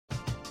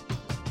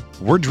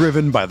We're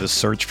driven by the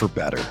search for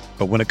better.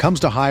 But when it comes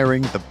to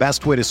hiring, the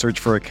best way to search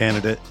for a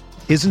candidate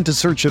isn't to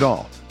search at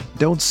all.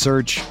 Don't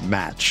search,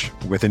 match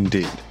with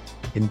Indeed.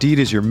 Indeed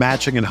is your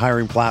matching and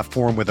hiring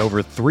platform with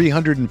over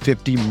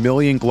 350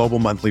 million global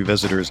monthly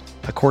visitors,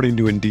 according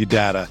to Indeed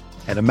data,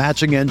 and a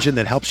matching engine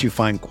that helps you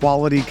find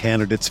quality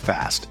candidates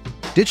fast.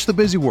 Ditch the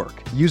busy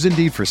work. Use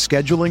Indeed for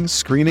scheduling,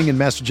 screening, and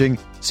messaging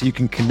so you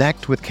can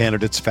connect with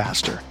candidates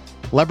faster.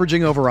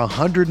 Leveraging over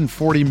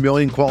 140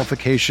 million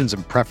qualifications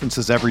and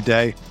preferences every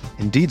day,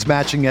 Indeed's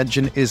matching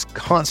engine is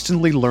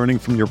constantly learning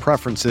from your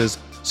preferences,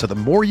 so the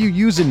more you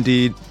use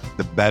Indeed,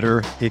 the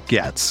better it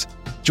gets.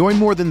 Join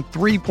more than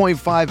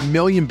 3.5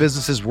 million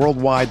businesses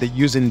worldwide that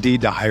use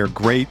Indeed to hire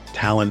great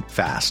talent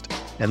fast.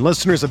 And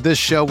listeners of this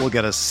show will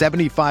get a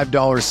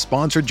 $75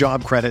 sponsored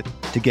job credit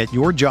to get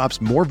your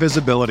jobs more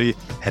visibility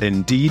at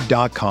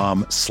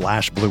Indeed.com/Blue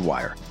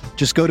Wire.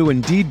 Just go to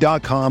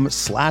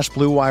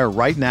Indeed.com/Blue Wire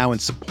right now and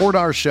support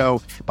our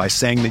show by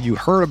saying that you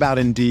heard about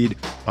Indeed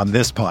on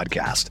this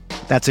podcast.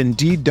 That's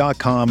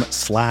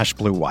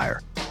Indeed.com/Blue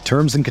Wire.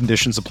 Terms and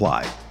conditions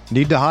apply.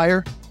 Need to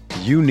hire?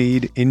 You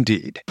need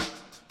Indeed.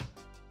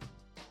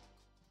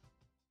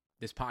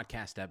 This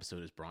podcast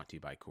episode is brought to you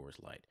by Coors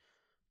Light.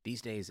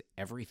 These days,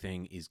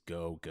 everything is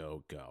go,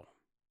 go, go.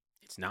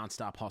 It's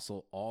nonstop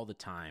hustle all the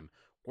time.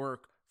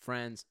 Work,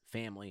 friends,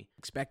 family,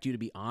 expect you to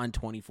be on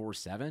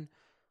 24/7.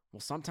 Well,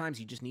 sometimes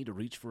you just need to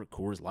reach for a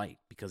Coors Light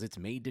because it's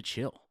made to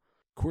chill.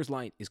 Coors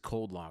Light is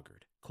cold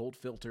lagered, cold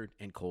filtered,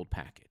 and cold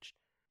packaged.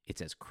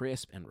 It's as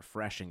crisp and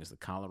refreshing as the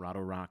Colorado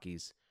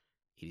Rockies.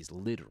 It is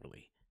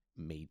literally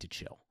made to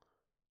chill.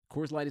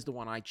 Coors Light is the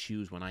one I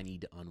choose when I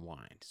need to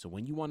unwind. So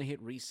when you want to hit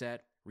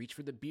reset, reach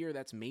for the beer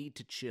that's made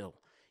to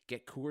chill.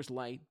 Get Coors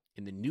Light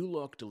in the new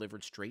look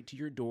delivered straight to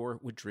your door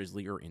with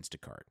Drizzly or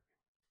Instacart.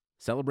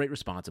 Celebrate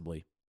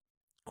responsibly.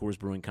 Coors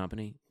Brewing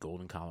Company,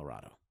 Golden,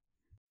 Colorado.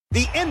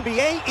 The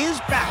NBA is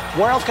back.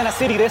 Where else can a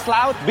city this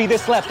loud be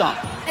this slept on?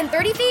 And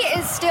 30 feet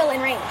is still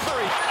in range.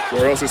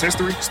 Where else is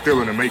history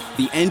still in the making?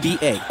 The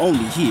NBA,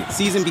 only here.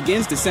 Season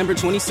begins December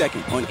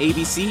 22nd on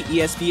ABC,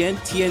 ESPN,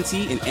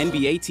 TNT, and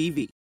NBA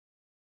TV.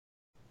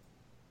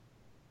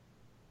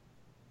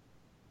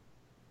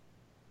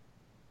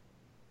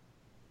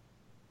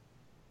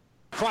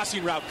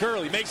 Crossing route,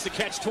 Gurley makes the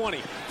catch 20.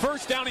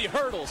 First down, he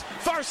hurdles.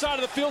 Far side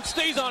of the field,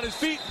 stays on his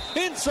feet.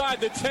 Inside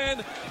the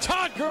 10,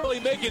 Todd Gurley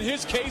making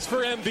his case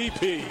for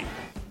MVP.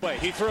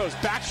 He throws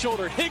back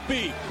shoulder.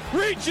 Higbee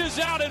reaches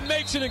out and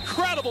makes an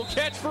incredible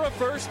catch for a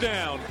first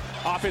down.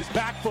 Off his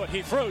back foot,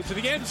 he throws to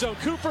the end zone.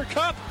 Cooper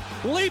Kupp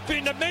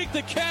leaping to make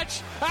the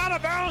catch. Out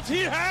of bounds, he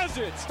has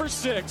it for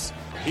 6.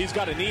 He's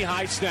got a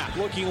knee-high snap,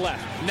 looking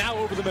left. Now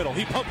over the middle.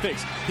 He pump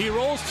fakes. He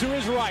rolls to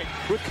his right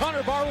with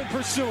Connor Barwin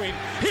pursuing.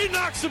 He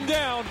knocks him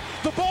down.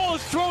 The ball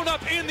is thrown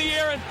up in the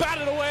air and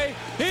batted away.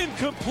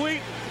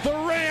 Incomplete. The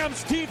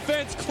Rams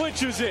defense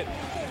clinches it.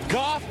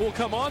 Goff will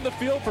come on the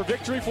field for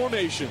victory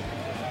formation.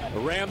 The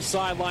Rams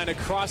sideline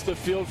across the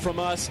field from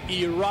us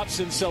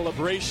erupts in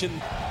celebration.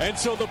 And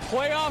so the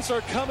playoffs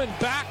are coming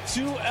back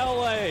to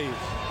L.A.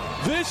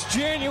 this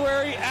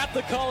January at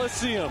the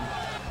Coliseum.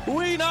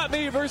 We Not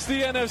Me versus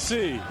the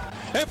NFC.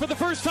 And for the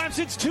first time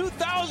since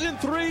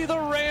 2003, the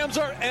Rams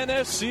are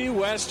NFC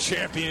West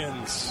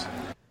champions.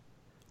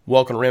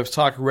 Welcome to Rams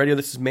Talk Radio.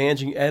 This is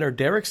managing editor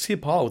Derek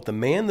Ciapala with the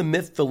man, the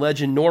myth, the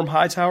legend, Norm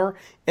Hightower.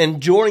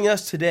 And joining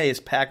us today is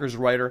Packers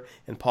writer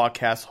and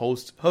podcast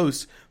host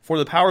for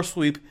the Power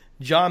Sweep,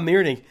 John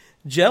Meerdink.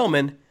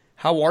 Gentlemen,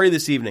 how are you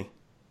this evening?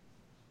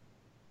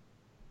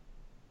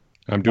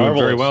 I'm doing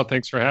very well.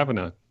 Thanks for having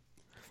us.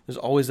 There's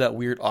always that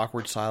weird,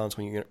 awkward silence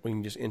when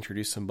you just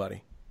introduce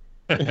somebody.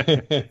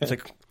 It's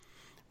like,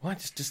 what?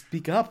 Just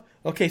speak up.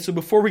 Okay, so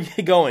before we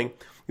get going,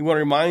 we want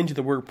to remind you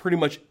that we're pretty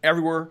much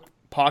everywhere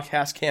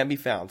podcasts can be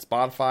found.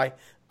 Spotify,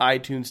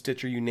 iTunes,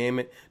 Stitcher, you name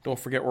it. Don't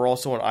forget, we're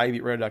also on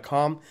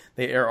ibeatradio.com.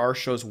 They air our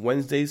shows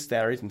Wednesdays,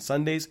 Saturdays, and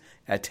Sundays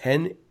at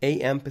 10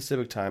 a.m.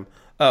 Pacific time.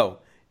 Oh,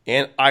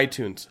 and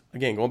iTunes.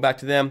 Again, going back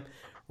to them.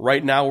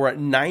 Right now, we're at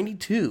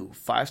 92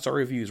 5-star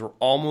reviews. We're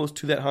almost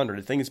to that 100.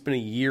 I think it's been a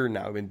year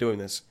now we've been doing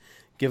this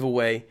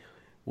giveaway.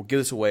 We'll give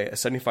this away, a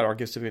 $75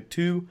 gift certificate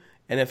to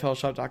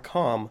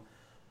NFLshop.com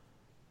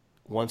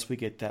once we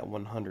get that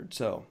 100.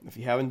 So if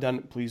you haven't done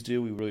it, please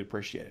do. We really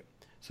appreciate it.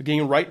 So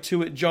getting right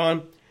to it,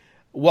 John,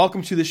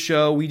 welcome to the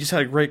show. We just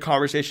had a great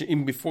conversation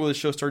even before the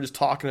show started, just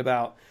talking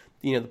about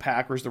the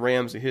Packers, the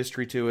Rams, the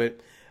history to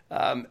it.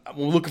 We're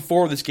looking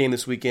forward to this game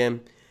this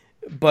weekend.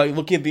 But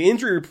looking at the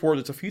injury report,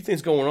 there's a few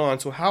things going on.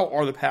 So how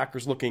are the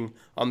Packers looking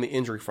on the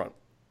injury front?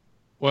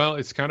 Well,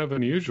 it's kind of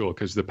unusual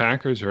because the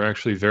Packers are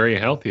actually very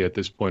healthy at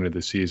this point of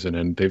the season,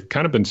 and they've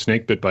kind of been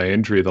snake bit by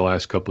injury the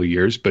last couple of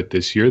years, but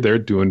this year they're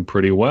doing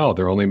pretty well.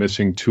 They're only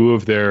missing 2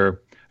 of their,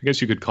 I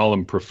guess you could call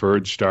them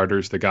preferred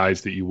starters, the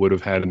guys that you would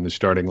have had in the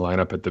starting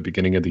lineup at the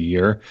beginning of the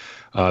year.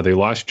 They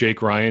lost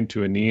Jake Ryan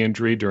to a knee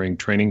injury during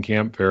training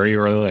camp very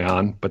early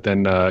on, but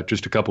then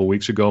just a couple of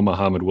weeks ago,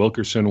 Muhammad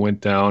Wilkerson went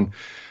down.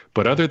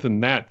 But other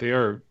than that, they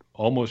are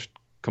almost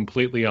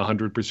completely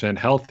 100%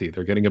 healthy.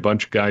 They're getting a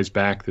bunch of guys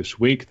back this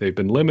week. They've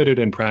been limited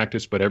in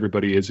practice, but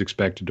everybody is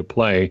expected to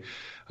play.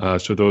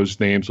 So those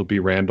names will be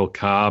Randall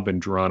Cobb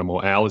and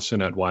Geronimo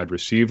Allison at wide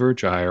receiver,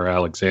 Jair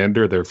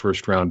Alexander, their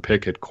first-round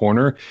pick at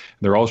corner.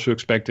 They're also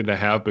expected to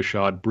have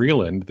Bashaud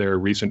Breeland, their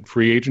recent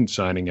free agent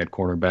signing at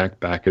cornerback,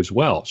 back as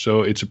well.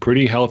 So it's a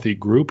pretty healthy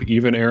group.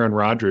 Even Aaron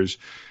Rodgers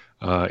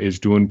is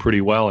doing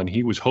pretty well, and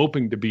he was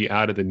hoping to be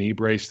out of the knee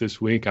brace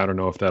this week. I don't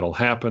know if that'll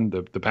happen.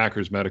 The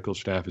Packers medical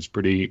staff is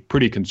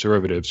pretty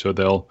conservative, so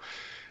they'll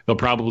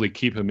probably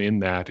keep him in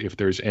that if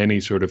there's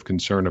any sort of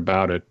concern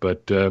about it.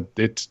 But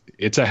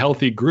it's a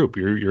healthy group.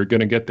 You're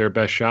going to get their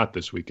best shot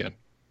this weekend.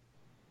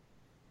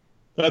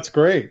 That's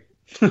great.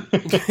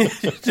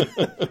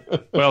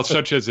 Well,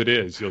 such as it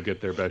is, you'll get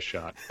their best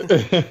shot.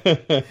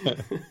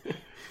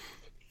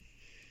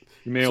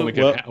 You may only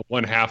get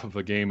one half of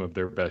a game of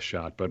their best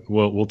shot, but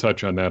we'll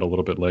touch on that a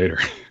little bit later.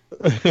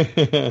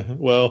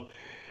 Well,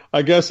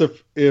 I guess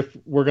if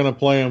we're going to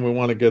play them, we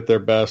want to get their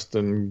best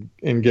and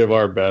give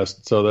our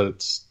best so that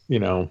it's,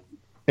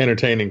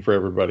 entertaining for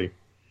everybody.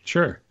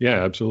 Sure.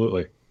 Yeah,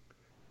 absolutely.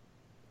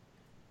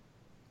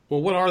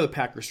 Well, what are the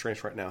Packers'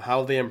 strengths right now? How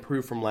have they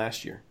improved from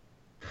last year?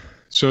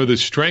 So the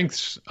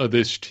strengths of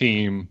this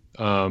team,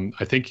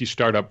 I think you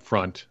start up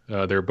front.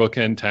 Their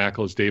bookend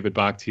tackles, David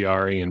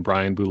Bakhtiari and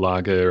Brian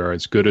Bulaga, are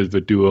as good of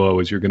a duo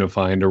as you're going to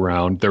find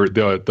around.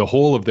 The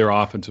whole of their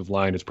offensive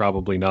line is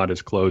probably not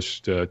as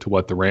close to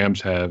what the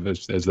Rams have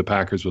as the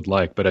Packers would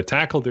like. But at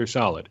tackle, they're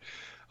solid.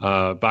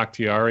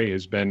 Bakhtiari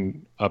has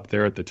been up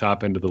there at the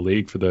top end of the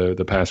league for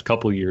the past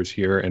couple years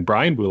here, and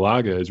Brian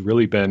Bulaga has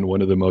really been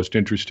one of the most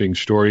interesting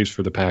stories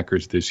for the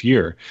Packers this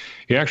year.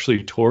 He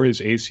actually tore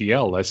his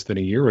ACL less than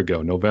a year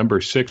ago, November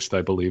 6th,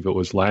 I believe it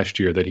was last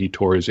year that he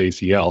tore his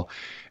ACL,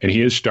 and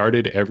he has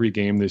started every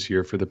game this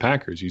year for the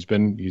Packers. He's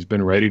been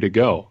ready to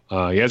go.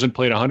 He hasn't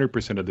played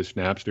 100% of the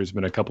snaps. There's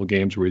been a couple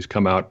games where he's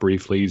come out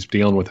briefly. He's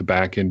dealing with a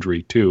back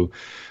injury too,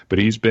 but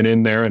he's been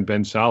in there and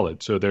been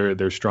solid. So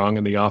they're strong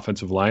in the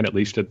offensive line, at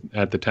least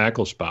at the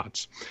tackle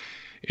spots.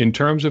 In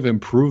terms of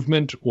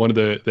improvement, one of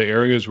the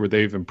areas where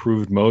they've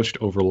improved most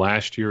over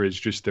last year is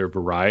just their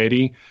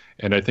variety.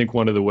 And I think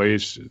one of the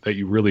ways that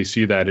you really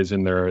see that is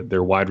in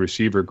their wide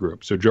receiver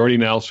group. So Jordy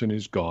Nelson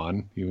is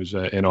gone. He was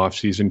an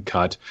offseason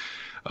cut.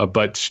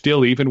 But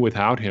still, even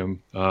without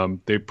him,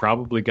 they've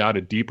probably got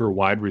a deeper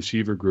wide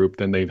receiver group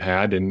than they've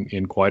had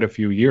in quite a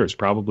few years,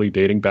 probably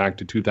dating back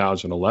to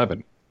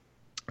 2011.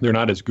 They're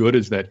not as good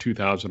as that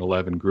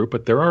 2011 group,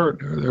 but there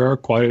are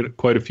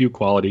quite a few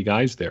quality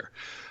guys there.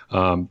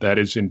 That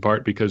is in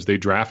part because they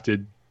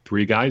drafted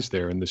 3 guys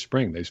there in the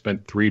spring. They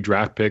spent 3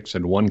 draft picks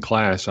and 1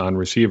 class on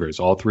receivers.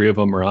 All 3 of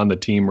them are on the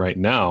team right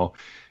now,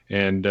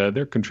 and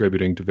they're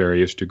contributing to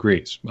various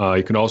degrees.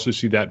 You can also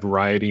see that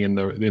variety in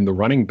the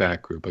running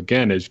back group.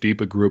 Again, as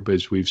deep a group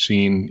as we've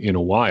seen in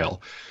a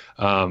while.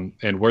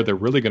 And where they're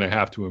really going to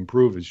have to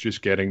improve is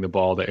just getting the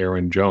ball to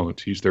Aaron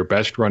Jones. He's their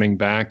best running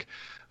back.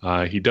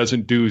 He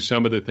doesn't do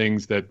some of the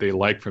things that they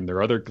like from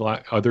their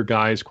other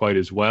guys quite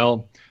as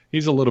well.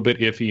 He's a little bit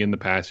iffy in the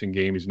passing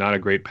game. He's not a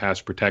great pass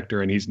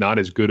protector, and he's not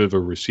as good of a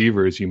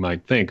receiver as you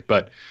might think.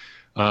 But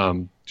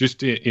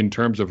just in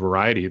terms of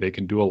variety, they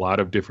can do a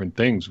lot of different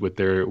things with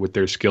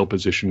their skill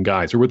position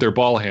guys or with their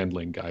ball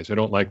handling guys. I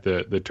don't like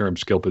the term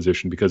skill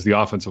position because the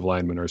offensive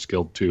linemen are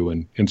skilled too,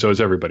 and so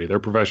is everybody. They're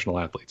professional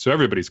athletes, so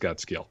everybody's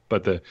got skill.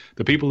 But the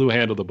people who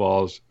handle the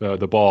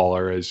ball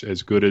are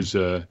as good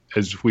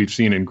as we've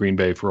seen in Green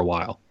Bay for a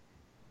while.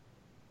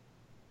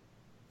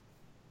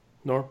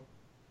 Norm?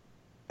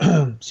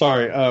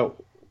 Sorry.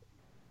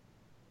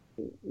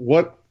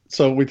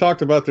 So we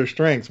talked about their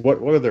strengths.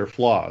 What are their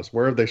flaws?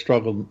 Where have they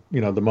struggled,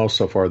 the most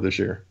so far this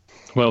year?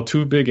 Well,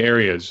 2 big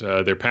areas: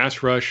 their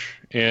pass rush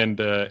and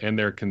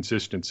their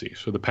consistency.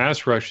 So the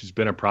pass rush has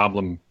been a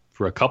problem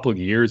for a couple of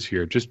years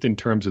here, just in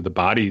terms of the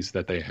bodies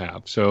that they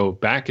have. So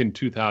back in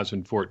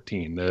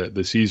 2014,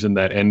 the season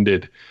that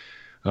ended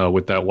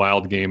with that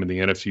wild game in the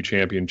NFC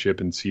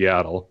Championship in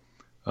Seattle.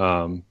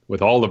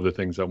 With all of the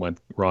things that went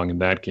wrong in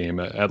that game,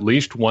 at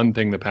least one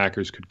thing the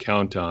Packers could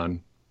count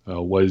on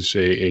was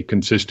a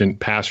consistent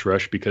pass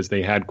rush because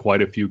they had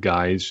quite a few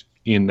guys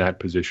in that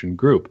position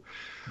group.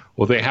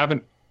 Well, they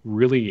haven't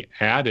really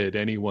added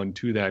anyone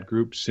to that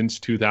group since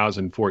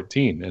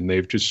 2014, and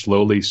they've just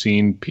slowly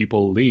seen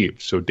people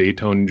leave. So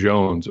Dayton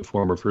Jones, a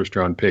former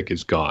first-round pick,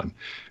 is gone.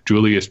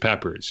 Julius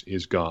Peppers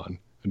is gone.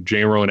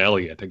 Jaron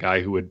Elliott, a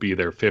guy who would be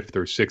their 5th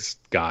or 6th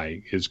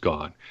guy, is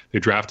gone. They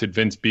drafted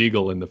Vince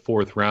Beagle in the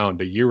 4th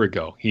round a year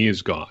ago. He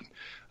is gone.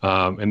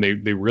 And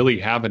they really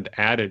haven't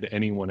added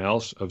anyone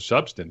else of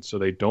substance, so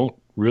they don't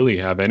really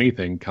have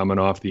anything coming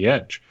off the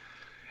edge.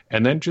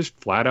 And then just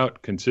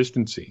flat-out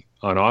consistency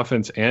on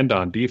offense and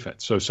on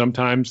defense. So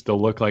sometimes they'll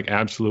look like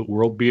absolute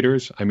world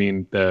beaters. I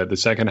mean, the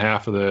second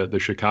half of the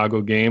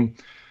Chicago game,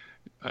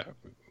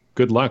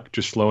 good luck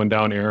just slowing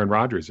down Aaron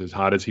Rodgers, as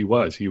hot as he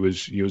was. He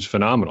was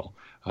phenomenal.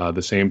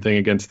 The same thing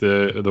against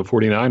the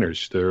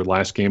 49ers, their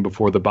last game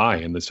before the bye.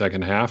 In the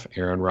second half,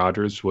 Aaron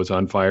Rodgers was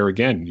on fire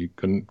again. You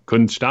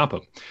couldn't stop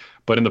him.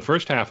 But in the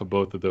first half of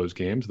both of those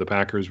games, the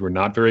Packers were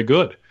not very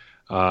good.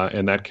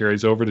 and that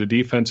carries over to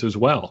defense as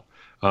well.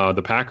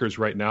 The Packers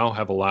right now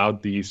have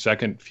allowed the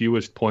second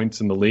fewest points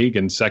in the league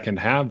in second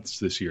halves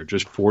this year,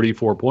 just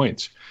 44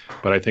 points.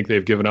 But I think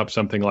they've given up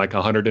something like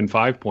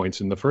 105 points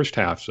in the first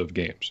halves of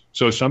games.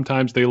 So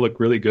sometimes they look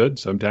really good,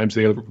 sometimes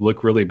they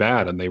look really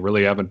bad, and they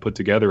really haven't put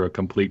together a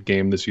complete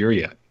game this year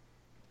yet.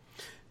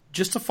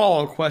 Just to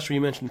follow a question,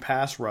 you mentioned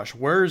pass rush.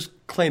 Where's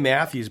Clay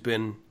Matthews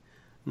been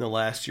in the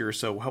last year or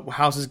so?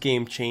 How's his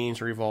game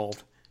changed or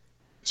evolved?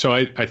 So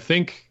I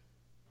think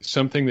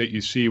something that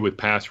you see with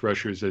pass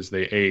rushers as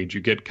they age,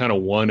 you get kind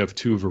of one of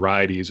two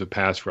varieties of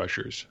pass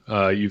rushers.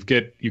 You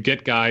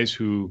get guys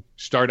who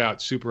start out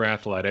super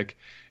athletic,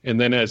 and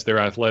then as their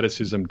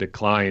athleticism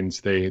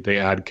declines, they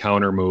add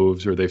counter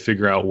moves, or they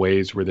figure out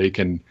ways where they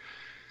can,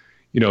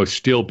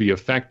 still be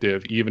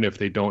effective even if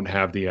they don't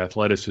have the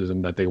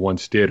athleticism that they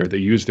once did, or they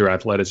use their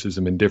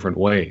athleticism in different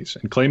ways.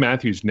 And Clay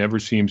Matthews never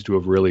seems to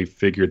have really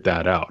figured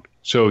that out.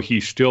 So he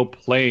still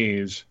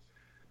plays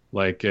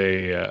like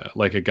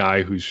a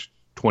guy who's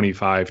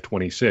 25,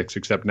 26,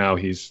 except now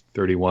he's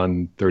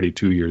 31,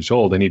 32 years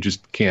old, and he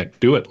just can't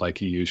do it like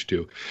he used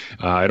to.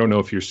 I don't know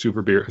if you're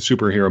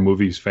superhero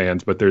movies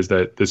fans, but there's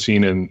the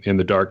scene in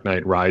The Dark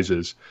Knight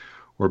Rises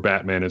where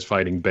Batman is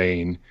fighting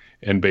Bane,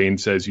 and Bane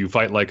says, "You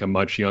fight like a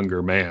much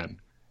younger man,"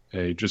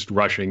 just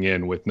rushing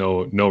in with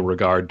no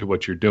regard to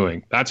what you're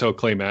doing. That's how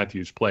Clay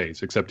Matthews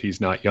plays, except he's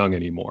not young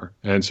anymore.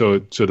 And so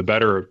the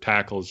better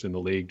tackles in the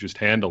league just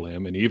handle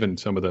him, and even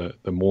some of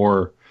the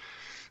more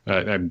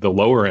the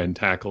lower end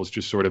tackles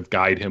just sort of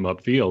guide him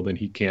upfield, and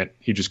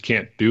he just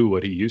can't do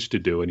what he used to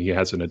do, and he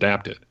hasn't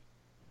adapted.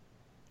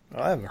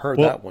 I haven't heard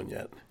that one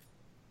yet.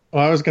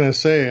 Well, I was going to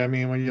say, I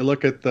mean, when you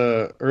look at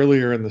the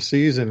earlier in the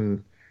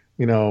season,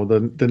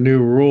 the new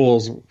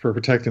rules for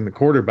protecting the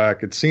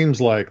quarterback, it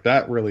seems like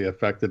that really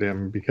affected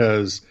him,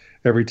 because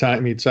every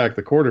time he'd sack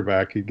the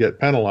quarterback, he'd get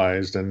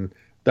penalized, and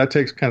that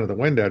takes kind of the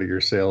wind out of your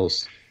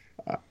sails.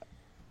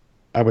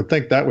 I would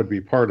think that would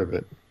be part of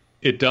it.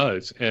 It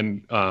does.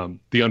 And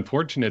the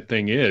unfortunate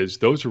thing is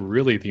those are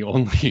really the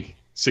only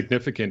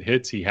significant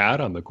hits he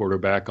had on the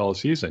quarterback all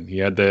season. He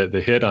had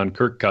the hit on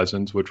Kirk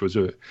Cousins, which was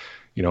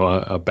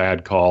a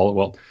bad call.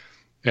 Well,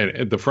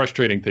 and the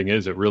frustrating thing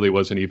is it really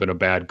wasn't even a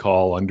bad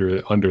call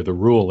under the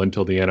rule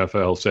until the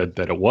NFL said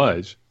that it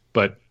was.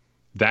 But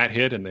that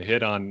hit and the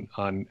hit on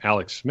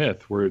Alex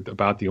Smith were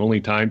about the only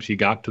times he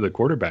got to the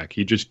quarterback.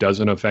 He just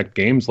doesn't affect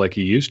games like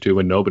he used to,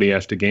 and nobody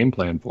has to game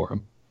plan for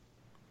him.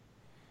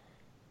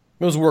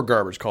 Those were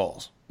garbage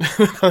calls.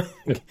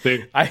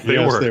 They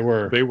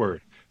were.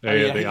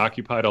 They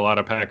occupied a lot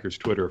of Packers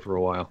Twitter for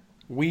a while.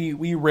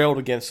 We railed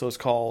against those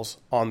calls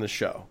on the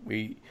show.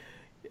 We're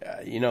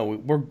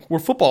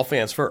football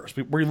fans first.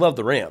 We love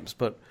the Rams,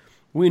 but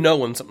we know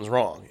when something's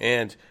wrong,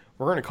 and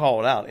we're going to call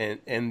it out.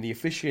 And the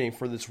officiating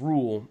for this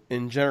rule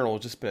in general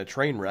has just been a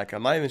train wreck.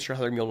 I'm not even sure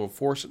how they're going to be able to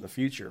enforce it in the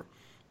future.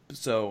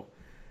 So,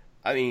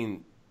 I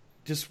mean,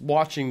 just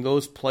watching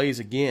those plays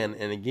again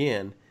and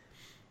again,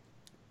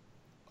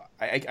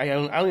 I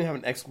don't even have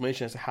an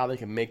explanation as to how they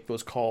can make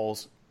those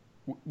calls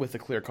with a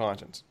clear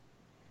conscience.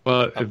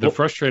 Well, the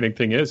frustrating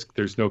thing is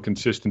there's no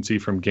consistency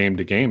from game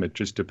to game. It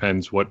just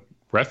depends what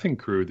reffing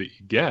crew that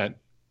you get,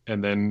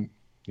 and then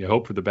you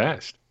hope for the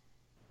best.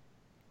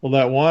 Well,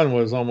 that one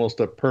was almost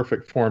a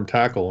perfect form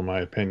tackle, in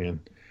my opinion.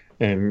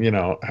 And,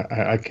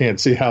 I can't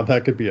see how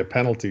that could be a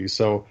penalty.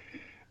 So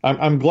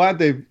I'm glad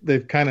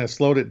they've kind of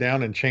slowed it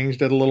down and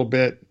changed it a little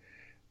bit.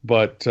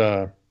 But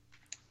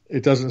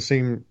it doesn't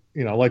seem,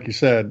 like you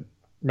said,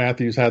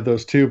 Matthews had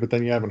those two, but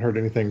then you haven't heard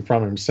anything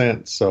from him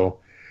since. So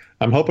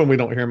I'm hoping we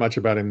don't hear much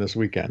about him this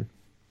weekend.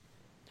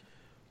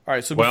 All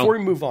right, so before we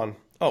move on,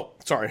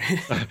 sorry.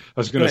 I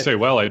was going to say,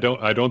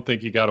 I don't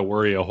think you got to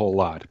worry a whole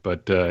lot.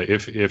 But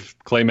if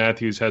Clay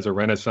Matthews has a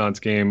renaissance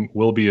game,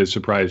 we'll be as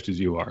surprised as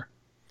you are.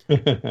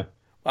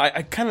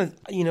 I kind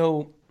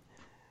of,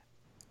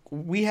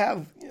 we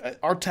have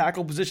our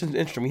tackle position is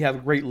interesting. We have a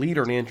great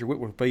leader in Andrew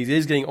Whitworth, but he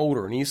is getting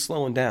older and he's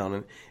slowing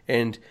down.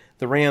 And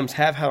the Rams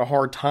have had a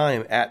hard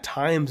time at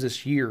times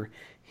this year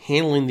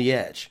handling the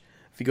edge.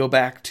 If you go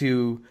back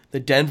to the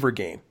Denver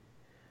game,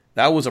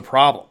 that was a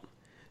problem.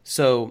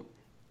 So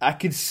I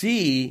could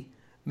see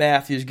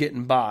Matthews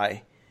getting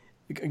by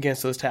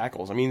against those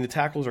tackles. I mean, the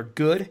tackles are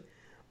good,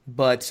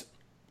 but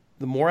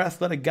the more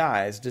athletic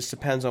guys, just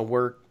depends on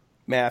where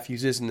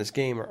Matthews is in this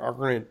game, are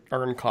going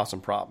to cause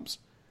some problems.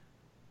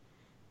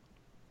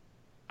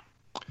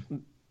 At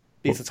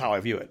least that's how I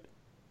view it.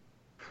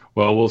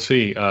 Well, we'll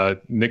see.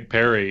 Nick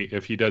Perry,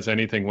 if he does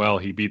anything well,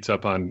 he beats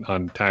up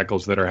on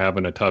tackles that are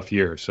having a tough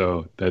year.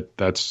 So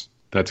that's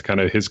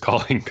kind of his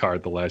calling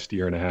card the last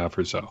year and a half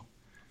or so.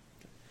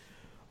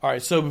 All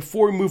right, so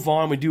before we move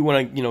on, we do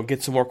want to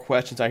get some more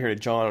questions out here to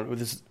John with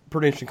this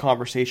pretty interesting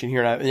conversation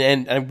here,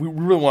 and we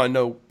really want to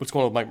know what's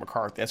going on with Mike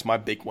McCarthy. That's my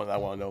big one that I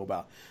want to know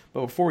about.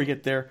 But before we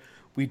get there,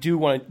 we do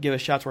want to give a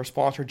shout out to our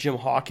sponsor, Jim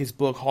Hawk, his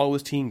book,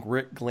 Hollywood's Teen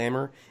Grit,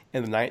 Glamour,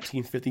 and the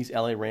 1950s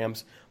LA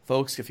Rams.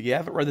 Folks, if you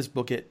haven't read this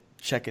book yet,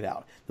 check it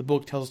out. The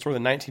book tells the story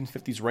of the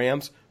 1950s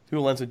Rams through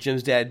the lens of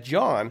Jim's dad,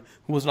 John,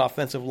 who was an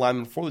offensive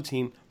lineman for the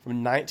team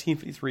from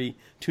 1953 to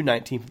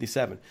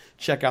 1957.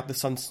 Check out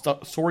the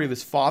story of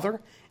his father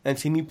and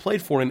the team he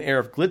played for in an era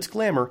of glitz,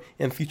 glamour,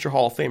 and future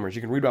Hall of Famers.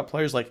 You can read about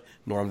players like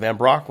Norm Van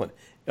Brocklin,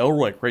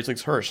 Elroy,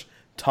 Gracelix Hirsch,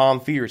 Tom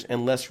Fears,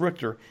 and Les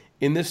Richter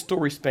in this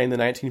story spanning the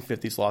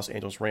 1950s Los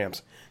Angeles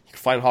Rams. You can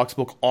find Hawk's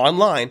book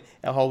online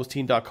at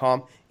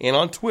HollywoodTeam.com and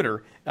on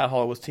Twitter at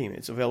HollywoodTeam.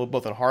 It's available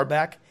both in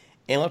hardback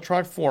and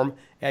electronic form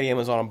at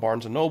Amazon and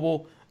Barnes &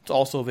 Noble. It's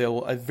also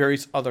available at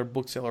various other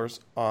booksellers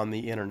on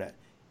the internet.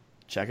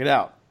 Check it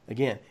out.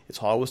 Again, it's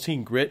Hollywood's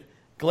Team, Grit,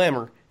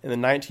 Glamour, and the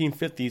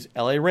 1950s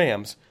LA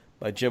Rams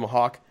by Jim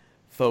Hawk.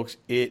 Folks,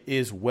 it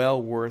is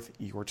well worth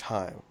your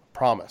time.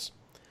 Promise.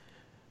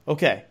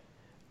 Okay.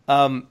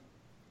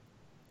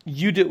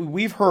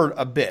 We've heard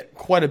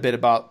quite a bit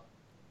about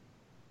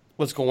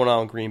what's going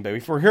on in Green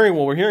Bay.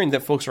 We're hearing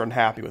that folks are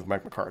unhappy with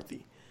Mike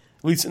McCarthy,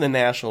 at least in the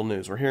national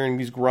news. We're hearing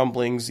these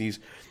grumblings, these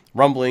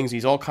rumblings,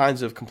 these all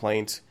kinds of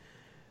complaints.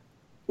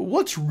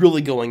 What's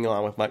really going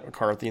on with Mike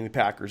McCarthy and the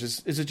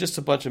Packers? Is it just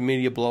a bunch of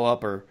media blow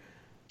up, or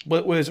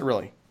what is it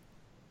really?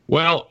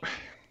 Well,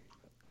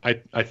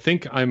 I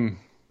think I'm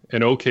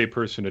an okay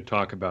person to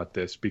talk about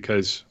this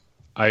because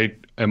I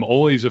am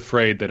always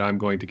afraid that I'm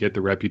going to get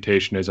the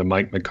reputation as a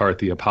Mike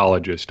McCarthy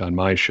apologist on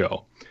my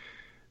show,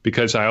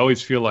 because I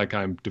always feel like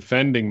I'm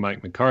defending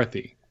Mike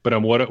McCarthy. But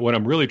what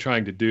I'm really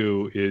trying to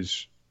do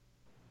is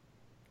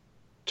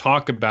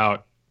talk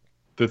about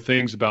the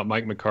things about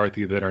Mike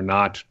McCarthy that are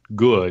not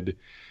good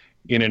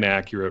in an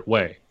accurate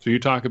way. So you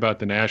talk about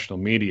the national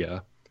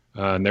media,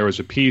 and there was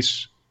a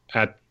piece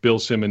at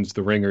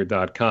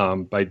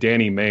BillSimmonsTheRinger.com by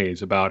Danny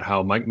Mays about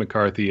how Mike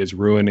McCarthy is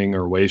ruining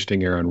or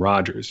wasting Aaron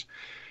Rodgers.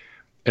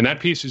 And that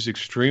piece is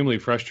extremely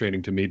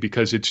frustrating to me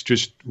because it's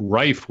just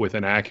rife with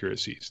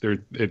inaccuracies.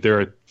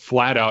 There are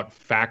flat-out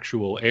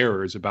factual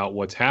errors about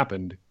what's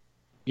happened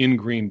in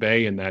Green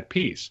Bay in that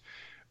piece.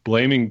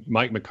 Blaming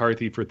Mike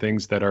McCarthy for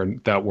things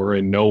that were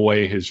in no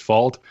way his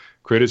fault,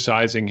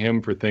 criticizing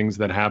him for things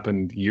that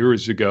happened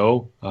years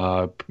ago,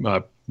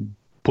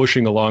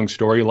 pushing along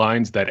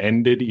storylines that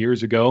ended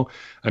years ago.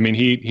 I mean,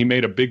 he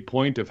made a big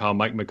point of how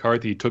Mike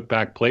McCarthy took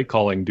back play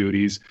calling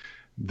duties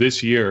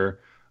this year,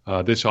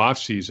 this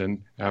offseason,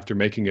 after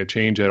making a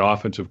change at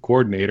offensive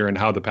coordinator, and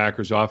how the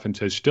Packers offense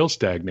has still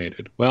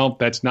stagnated. Well,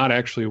 that's not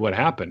actually what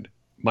happened.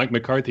 Mike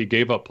McCarthy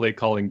gave up play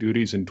calling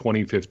duties in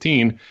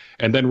 2015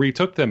 and then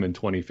retook them in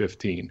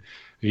 2015.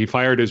 He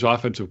fired his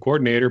offensive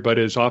coordinator, but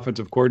his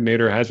offensive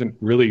coordinator hasn't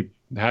really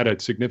had a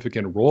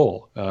significant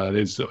role.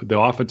 The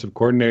offensive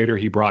coordinator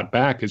he brought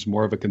back is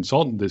more of a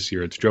consultant this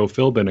year. It's Joe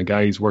Philbin, a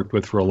guy he's worked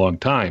with for a long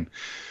time.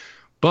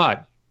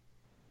 But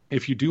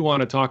if you do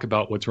want to talk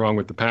about what's wrong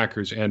with the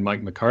Packers and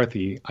Mike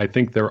McCarthy, I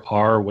think there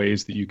are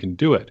ways that you can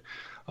do it.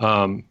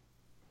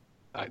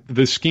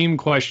 The scheme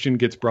question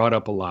gets brought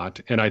up a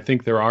lot, and I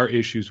think there are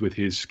issues with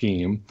his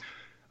scheme.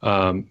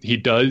 He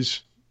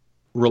does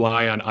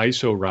rely on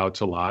ISO routes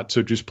a lot,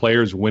 so just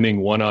players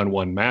winning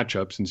one-on-one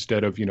matchups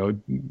instead of,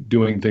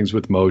 doing things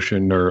with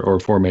motion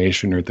or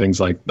formation or things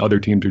like other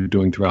teams are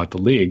doing throughout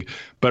the league.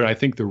 But I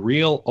think the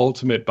real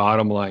ultimate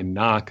bottom line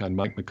knock on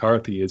Mike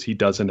McCarthy is he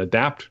doesn't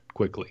adapt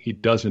quickly. He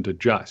doesn't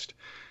adjust.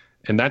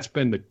 And that's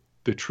been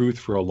the truth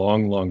for a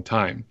long, long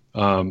time.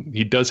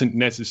 He doesn't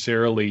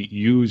necessarily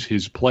use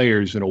his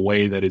players in a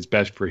way that is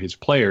best for his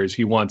players.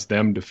 He wants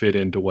them to fit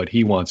into what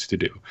he wants to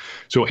do.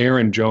 So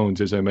Aaron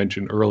Jones, as I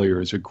mentioned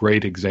earlier, is a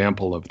great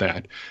example of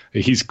that.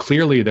 He's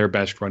clearly their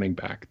best running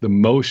back. The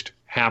most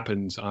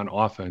happens on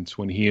offense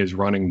when he is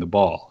running the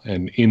ball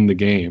and in the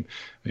game.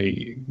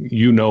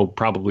 You know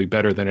probably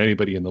better than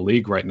anybody in the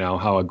league right now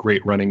how a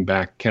great running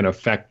back can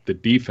affect the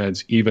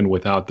defense even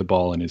without the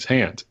ball in his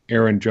hands.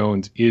 Aaron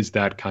Jones is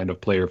that kind of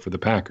player for the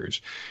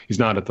Packers. He's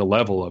not at the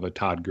level of a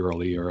Todd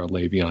Gurley or a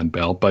Le'Veon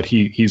Bell, but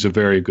he's a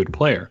very good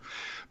player.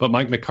 But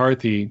Mike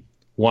McCarthy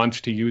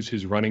wants to use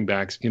his running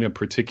backs in a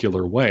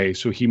particular way,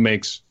 so he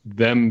makes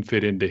them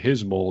fit into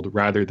his mold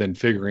rather than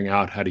figuring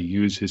out how to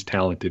use his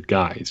talented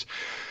guys.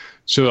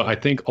 So I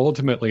think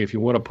ultimately, if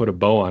you want to put a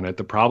bow on it,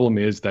 the problem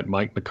is that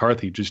Mike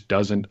McCarthy just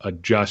doesn't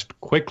adjust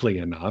quickly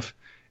enough,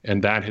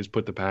 and that has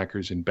put the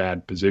Packers in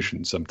bad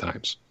positions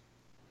sometimes.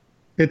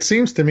 It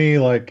seems to me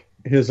like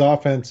his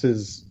offense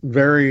is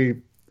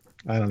very,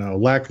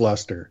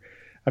 lackluster.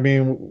 I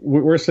mean,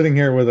 we're sitting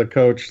here with a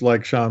coach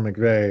like Sean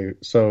McVay,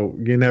 so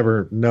you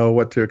never know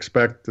what to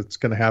expect that's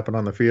going to happen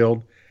on the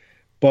field.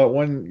 But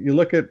when you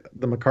look at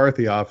the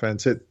McCarthy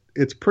offense,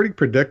 it's pretty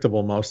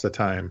predictable most of the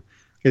time.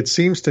 It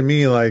seems to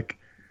me like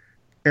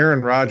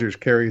Aaron Rodgers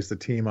carries the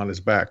team on his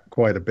back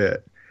quite a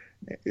bit.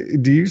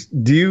 Do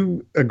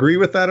you agree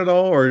with that at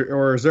all,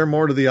 or is there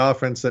more to the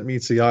offense that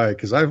meets the eye?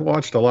 Because I've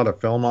watched a lot of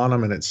film on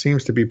him, and it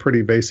seems to be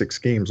pretty basic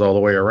schemes all the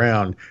way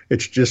around. It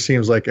just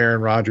seems like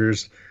Aaron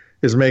Rodgers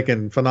is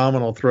making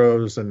phenomenal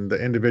throws, and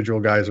the individual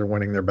guys are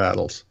winning their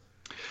battles.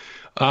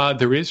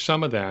 There is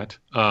some of that,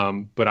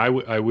 but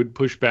I would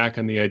push back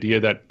on the idea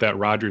that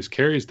Rodgers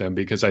carries them,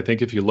 because I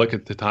think if you look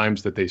at the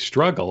times that they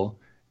struggle,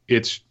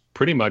 it's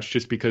pretty much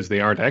just because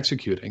they aren't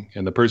executing.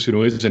 And the person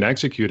who isn't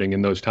executing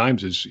in those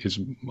times is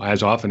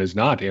as often as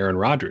not Aaron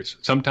Rodgers.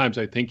 Sometimes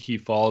I think he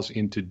falls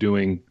into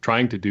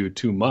trying to do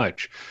too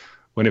much,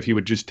 when if he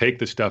would just take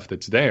the stuff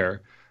that's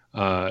there,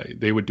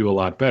 they would do a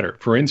lot better.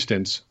 For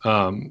instance,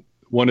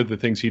 one of the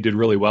things he did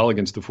really well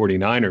against the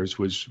 49ers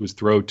was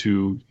throw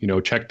to,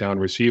 check down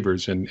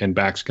receivers and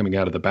backs coming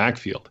out of the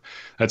backfield.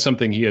 That's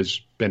something he has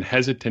been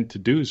hesitant to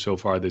do so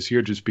far this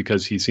year, just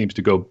because he seems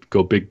to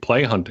go big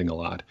play hunting a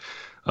lot.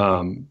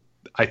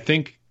 I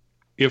think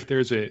if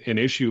there's an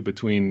issue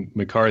between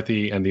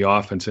McCarthy and the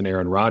offense and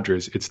Aaron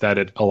Rodgers, it's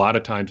that a lot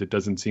of times it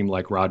doesn't seem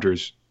like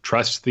Rodgers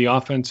trusts the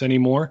offense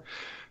anymore.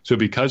 So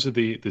because of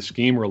the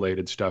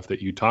scheme-related stuff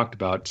that you talked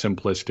about,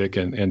 simplistic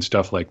and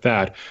stuff like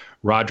that,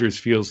 Rodgers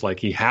feels like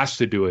he has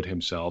to do it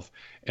himself,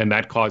 and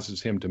that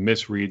causes him to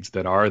miss reads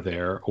that are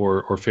there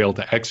or fail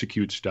to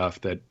execute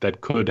stuff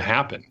that could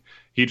happen.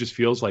 He just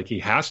feels like he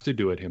has to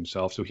do it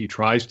himself, so he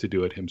tries to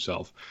do it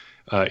himself.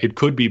 It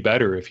could be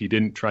better if he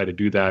didn't try to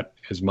do that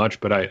as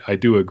much, but I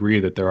do agree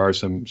that there are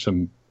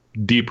some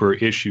deeper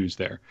issues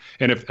there.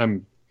 And if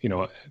I'm,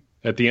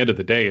 at the end of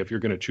the day, if you're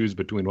going to choose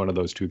between one of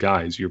those two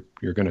guys,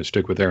 you're going to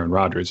stick with Aaron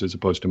Rodgers as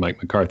opposed to Mike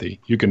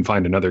McCarthy. You can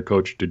find another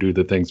coach to do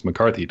the things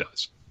McCarthy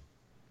does.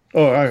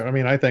 Oh,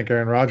 I think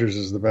Aaron Rodgers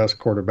is the best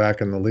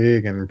quarterback in the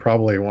league and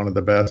probably one of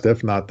the best,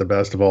 if not the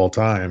best of all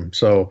time.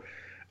 So,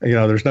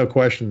 there's no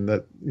question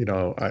that,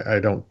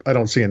 I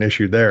don't see an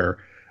issue there.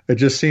 It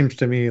just seems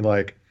to me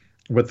like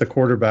with the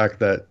quarterback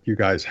that you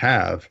guys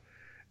have,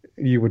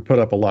 you would put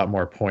up a lot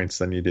more points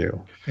than you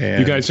do.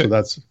 And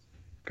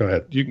go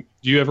ahead. Do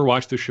you ever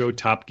watch the show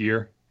Top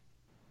Gear?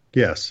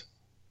 Yes.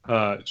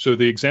 So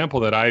the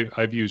example that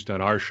I've used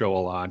on our show a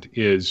lot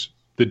is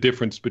the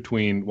difference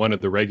between one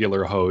of the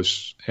regular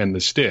hosts and the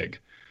Stig.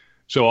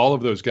 So all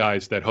of those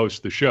guys that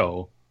host the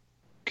show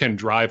can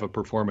drive a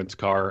performance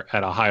car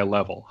at a high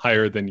level,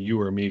 higher than you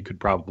or me could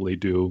probably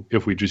do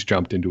if we just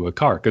jumped into a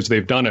car, because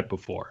they've done it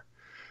before.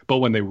 But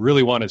when they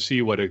really want to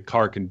see what a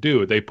car can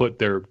do, they put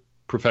their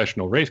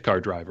professional race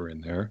car driver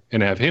in there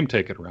and have him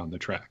take it around the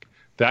track.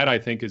 That, I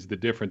think, is the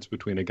difference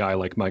between a guy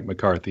like Mike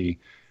McCarthy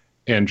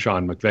and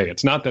Sean McVay.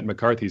 It's not that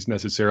McCarthy's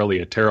necessarily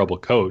a terrible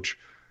coach,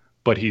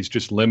 but he's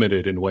just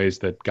limited in ways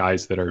that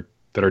guys that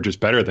are just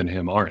better than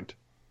him aren't.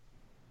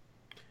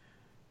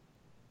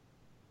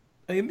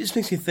 It just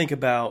makes me think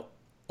about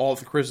all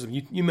the criticism.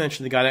 You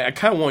mentioned the guy. I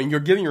kind of want,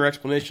 you're giving your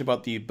explanation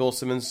about the Bill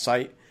Simmons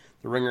site,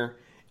 The Ringer,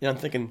 and I'm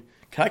thinking,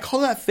 can I call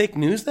that fake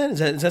news then?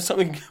 Is that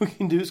something we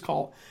can do, is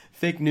call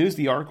fake news,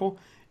 the article?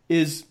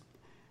 Is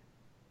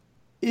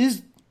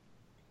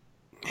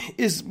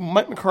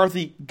Mike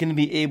McCarthy going to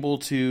be able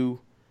to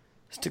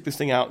stick this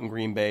thing out in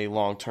Green Bay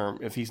long term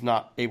if he's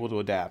not able to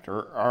adapt?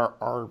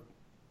 Or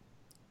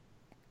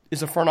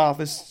is the front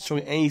office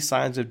showing any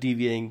signs of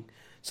deviating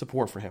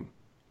support for him?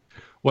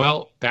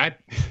 Well, that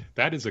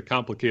is a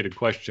complicated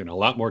question, a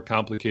lot more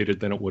complicated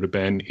than it would have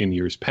been in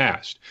years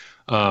past.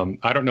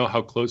 I don't know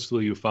how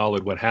closely you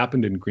followed what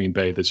happened in Green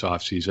Bay this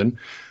offseason,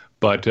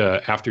 but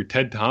after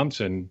Ted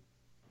Thompson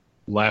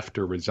left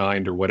or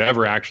resigned or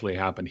whatever actually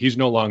happened, he's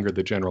no longer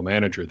the general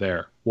manager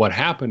there. What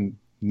happened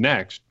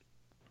next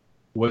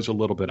was a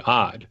little bit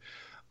odd.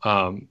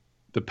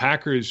 The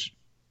Packers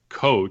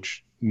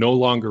coach no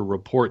longer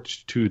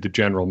reports to the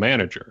general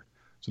manager.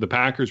 So the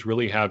Packers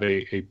really have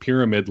a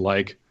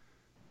pyramid-like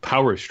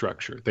power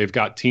structure. They've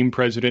got team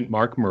president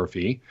Mark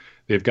Murphy.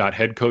 They've got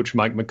head coach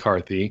Mike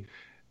McCarthy.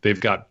 They've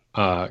got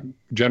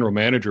general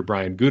manager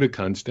Brian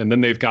Gutekunst. And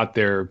then they've got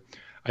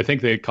I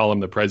think they call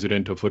him the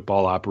president of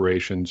football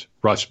operations,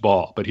 Russ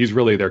Ball, but he's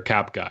really their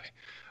cap guy.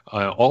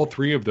 All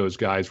three of those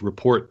guys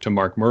report to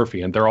Mark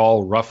Murphy, and they're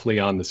all roughly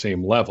on the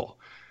same level.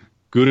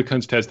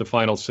 Gutekunst has the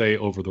final say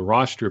over the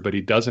roster, but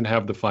he doesn't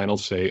have the final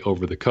say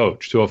over the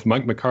coach. So if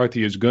Mike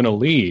McCarthy is going to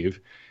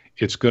leave,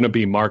 it's going to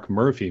be Mark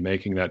Murphy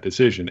making that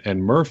decision.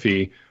 And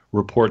Murphy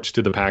reports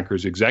to the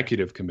Packers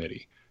executive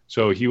committee.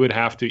 So he would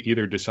have to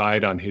either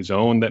decide on his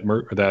own that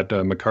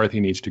McCarthy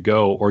needs to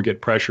go, or get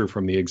pressure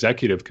from the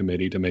executive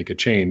committee to make a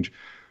change,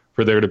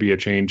 for there to be a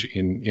change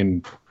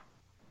in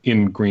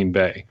Green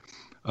Bay.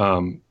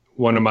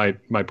 One of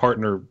my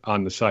partner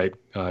on the site,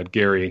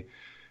 Gary,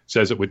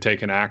 says it would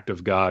take an act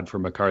of God for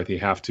McCarthy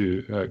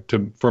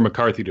for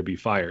McCarthy to be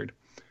fired.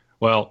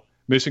 Well,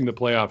 missing the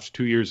playoffs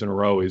 2 years in a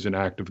row is an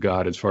act of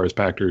God as far as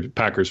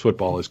Packers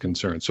football is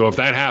concerned. So if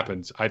that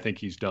happens, I think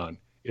he's done.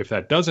 If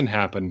that doesn't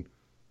happen,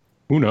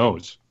 who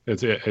knows?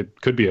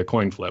 It could be a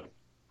coin flip.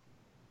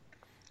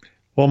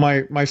 Well,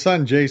 my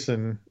son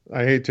Jason,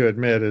 I hate to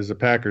admit, is a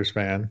Packers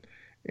fan,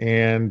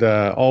 and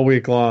all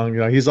week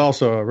long, he's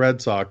also a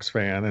Red Sox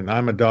fan, and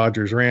I'm a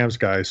Dodgers-Rams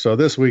guy. So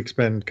this week's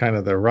been kind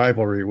of the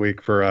rivalry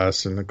week for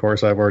us, and of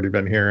course, I've already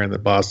been hearing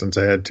that Boston's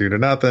ahead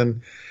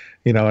 2-0,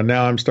 and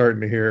now I'm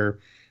starting to hear,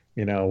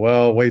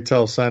 well, wait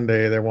till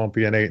Sunday, there won't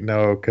be an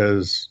 8-0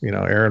 because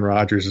Aaron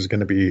Rodgers is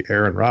going to be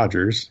Aaron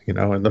Rodgers,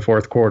 in the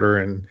fourth quarter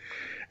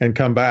and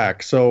come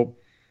back. So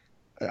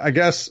I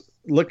guess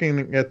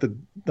looking at the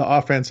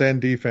offense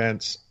and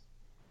defense,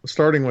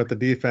 starting with the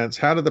defense,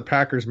 how do the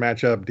Packers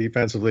match up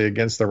defensively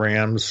against the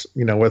Rams,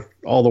 with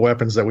all the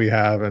weapons that we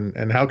have,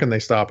 and how can they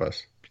stop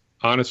us?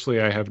 Honestly,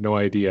 I have no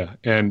idea.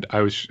 And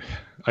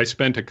I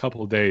spent a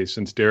couple of days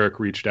since Derek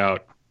reached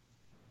out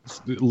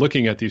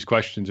looking at these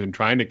questions and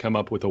trying to come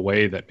up with a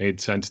way that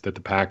made sense that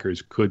the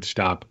Packers could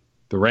stop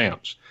the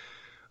Rams.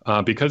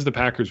 Because the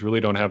Packers really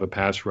don't have a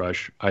pass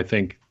rush, I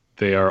think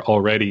they are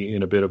already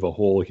in a bit of a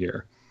hole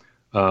here.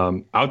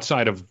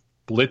 Outside of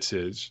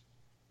blitzes,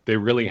 they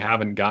really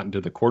haven't gotten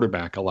to the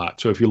quarterback a lot.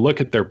 So if you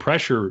look at their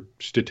pressure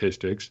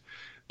statistics,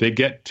 they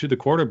get to the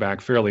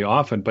quarterback fairly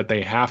often, but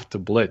they have to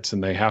blitz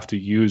and they have to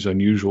use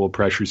unusual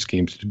pressure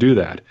schemes to do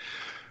that.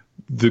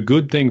 The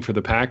good thing for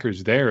the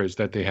Packers there is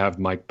that they have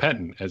Mike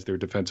Pettin as their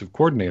defensive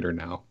coordinator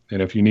now.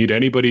 And if you need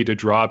anybody to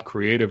draw up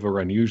creative or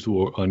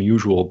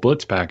unusual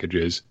blitz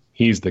packages,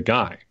 he's the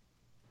guy.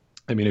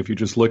 I mean, if you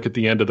just look at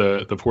the end of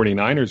the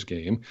 49ers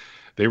game,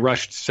 they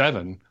rushed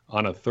 7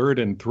 on a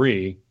 3rd and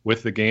 3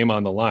 with the game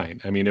on the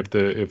line. I mean, if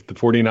the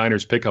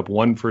 49ers pick up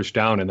 1 first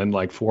down and then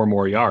like 4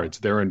 more yards,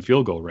 they're in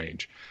field goal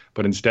range.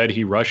 But instead,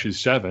 he rushes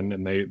 7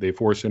 and they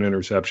force an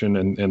interception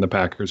and the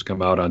Packers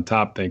come out on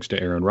top thanks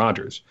to Aaron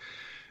Rodgers.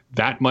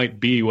 That might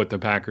be what the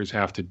Packers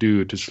have to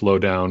do to slow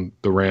down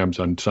the Rams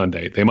on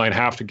Sunday. They might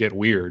have to get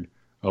weird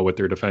with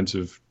their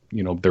defensive,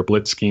 their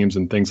blitz schemes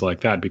and things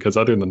like that, because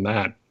other than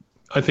that,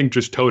 I think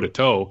just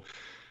toe-to-toe,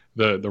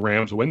 the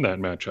Rams win that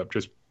matchup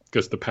just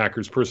because the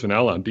Packers'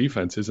 personnel on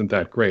defense isn't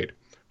that great.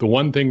 The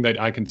one thing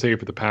that I can say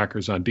for the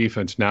Packers on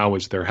defense now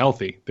is they're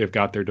healthy. They've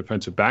got their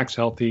defensive backs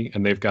healthy,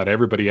 and they've got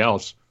everybody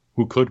else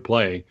who could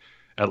play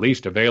at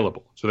least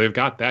available. So they've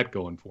got that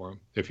going for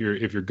them. If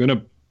you're going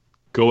to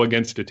go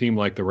against a team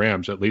like the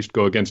Rams, at least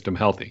go against them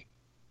healthy.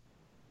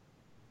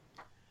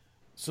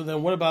 So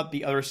then what about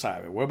the other side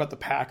of it? What about the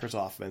Packers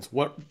offense?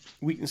 What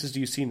weaknesses do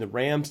you see in the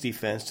Rams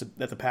defense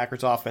that the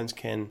Packers offense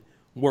can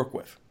work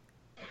with?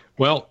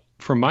 Well,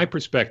 from my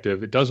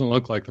perspective, it doesn't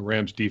look like the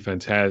Rams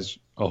defense has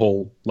a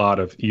whole lot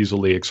of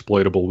easily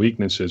exploitable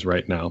weaknesses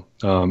right now.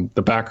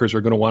 The Packers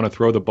are going to want to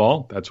throw the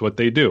ball. That's what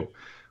they do.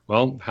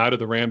 Well, how do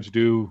the Rams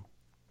do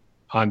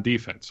on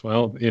defense?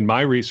 Well, in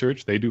my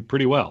research, they do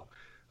pretty well.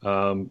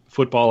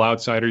 Football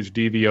Outsiders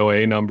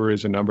DVOA number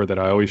is a number that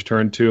I always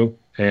turn to,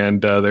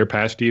 and their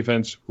pass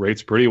defense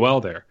rates pretty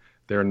well there.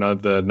 They're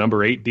the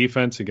number 8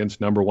 defense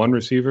against number 1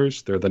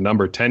 receivers. They're the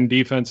number 10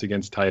 defense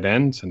against tight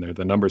ends, and they're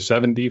the number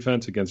 7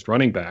 defense against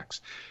running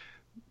backs.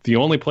 The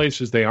only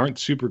places they aren't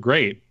super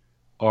great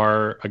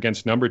are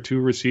against number 2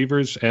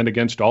 receivers and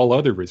against all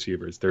other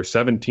receivers. They're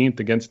 17th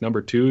against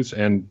number 2s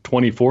and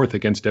 24th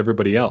against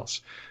everybody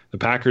else. The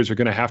Packers are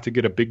going to have to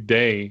get a big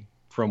day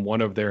from one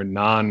of their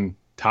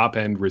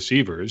non-top-end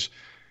receivers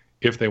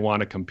if they want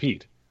to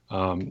compete.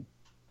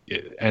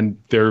 And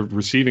their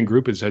receiving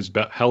group is as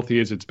healthy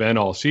as it's been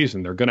all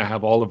season. They're going to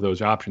have all of those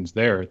options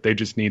there. They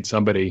just need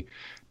somebody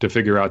to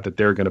figure out that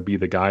they're going to be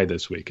the guy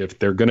this week. If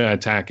they're going to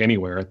attack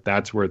anywhere,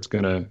 that's where it's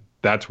going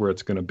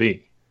to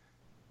be.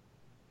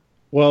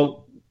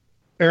 Well,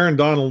 Aaron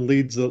Donald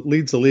leads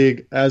the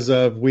league as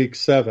of week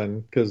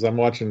 7, because I'm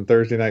watching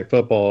Thursday Night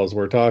Football as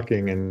we're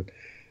talking,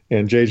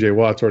 and J.J.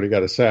 Watt's already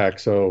got a sack.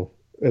 So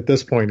at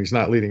this point, he's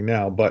not leading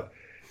now. But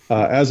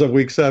as of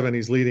week 7,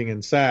 he's leading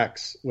in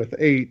sacks with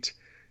 8.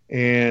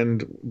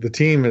 And the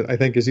team, I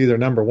think, is either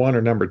number 1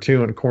 or number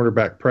 2 in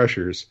quarterback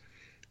pressures.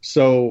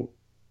 So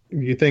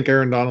you think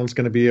Aaron Donald's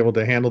going to be able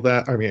to handle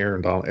that? I mean,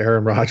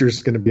 Aaron Rodgers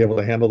is going to be able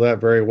to handle that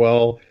very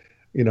well,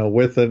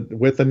 with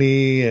a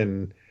knee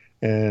and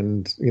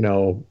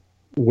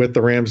with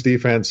the Rams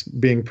defense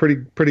being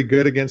pretty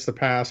good against the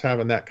pass,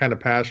 having that kind of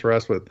pass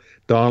rush with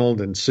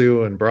Donald and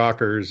Sue and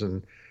Brockers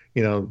and,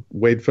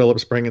 Wade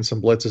Phillips bringing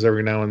some blitzes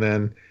every now and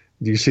then.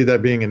 Do you see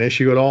that being an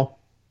issue at all?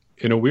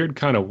 In a weird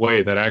kind of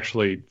way, that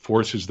actually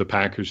forces the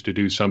Packers to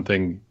do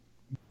something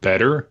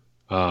better.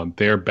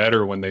 They're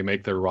better when they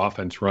make their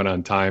offense run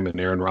on time, and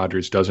Aaron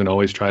Rodgers doesn't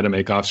always try to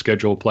make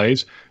off-schedule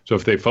plays. So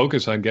if they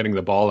focus on getting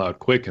the ball out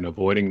quick and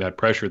avoiding that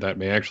pressure, that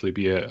may actually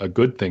be a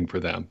good thing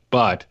for them.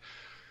 But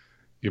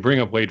you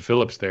bring up Wade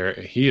Phillips there.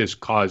 He has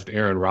caused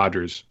Aaron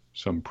Rodgers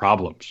some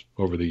problems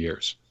over the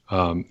years.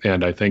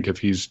 And I think if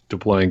he's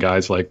deploying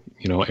guys like,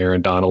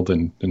 Aaron Donald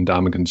and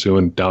Ndamukong Suh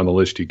and down the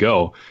list you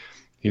go,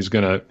 he's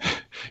gonna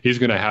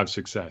have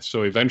success.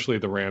 So eventually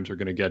the Rams are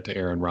gonna get to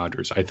Aaron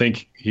Rodgers. I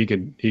think he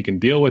can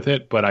deal with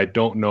it, but I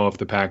don't know if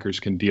the Packers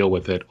can deal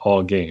with it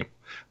all game.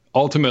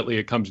 Ultimately,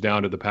 it comes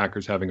down to the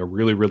Packers having a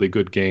really, really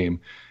good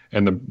game,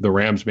 and the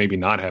Rams maybe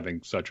not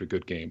having such a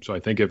good game. So I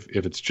think if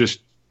it's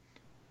just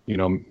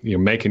you're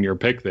making your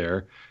pick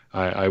there,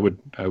 I would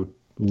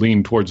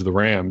lean towards the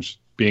Rams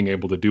being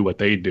able to do what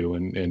they do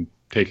and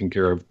taking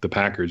care of the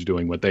Packers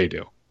doing what they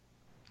do.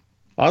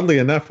 Oddly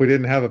enough, we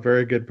didn't have a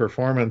very good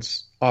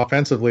performance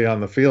offensively on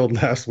the field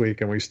last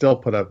week, and we still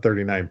put up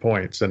 39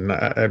 points. And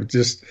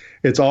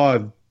it's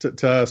odd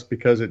to us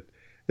because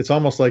it's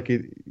almost like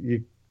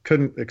you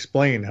couldn't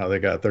explain how they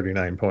got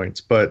 39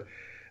 points. But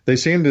they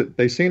seem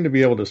to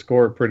be able to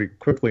score pretty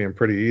quickly and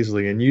pretty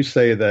easily. And you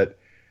say that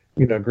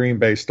Green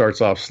Bay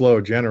starts off slow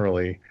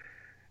generally.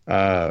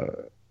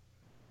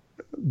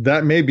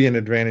 that may be an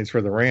advantage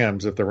for the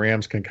Rams if the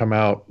Rams can come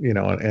out,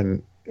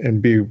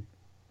 and be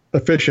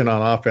efficient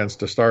on offense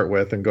to start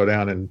with and go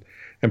down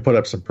and put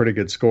up some pretty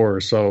good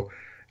scores. So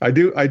I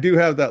do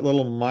have that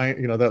little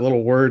mind, that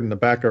little word in the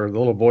back, or the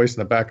little voice in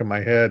the back of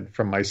my head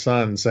from my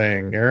son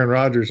saying Aaron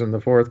Rodgers in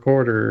the fourth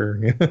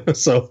quarter.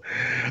 So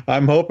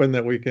I'm hoping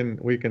that we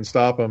can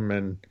stop him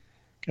and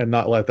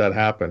not let that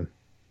happen.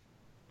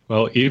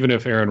 Well, even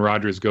if Aaron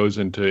Rodgers goes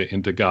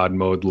into God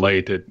mode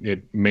late,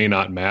 it may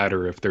not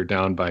matter if they're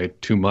down by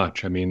too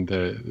much. I mean,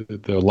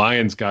 the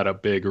Lions got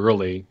up big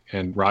early,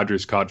 and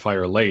Rodgers caught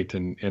fire late,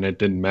 and it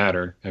didn't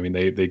matter. I mean,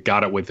 they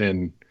got it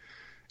within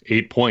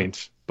 8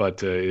 points,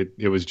 but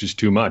it was just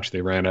too much.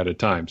 They ran out of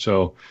time.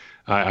 So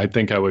I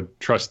think I would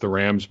trust the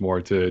Rams more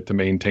to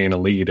maintain a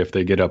lead if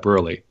they get up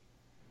early.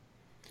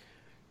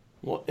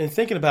 Well, and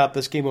thinking about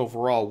this game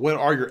overall, what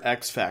are your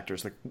X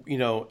factors? Like,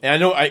 and I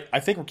know I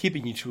think we're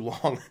keeping you too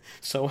long,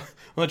 so I'm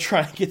going to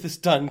try and get this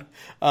done.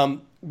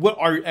 What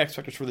are your X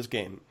factors for this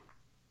game?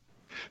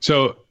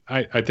 So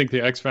I think the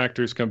X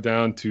factors come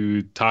down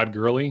to Todd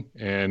Gurley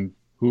and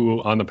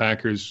who on the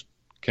Packers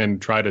can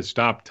try to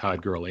stop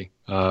Todd Gurley.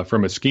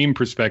 From a scheme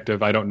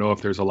perspective, I don't know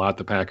if there's a lot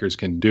the Packers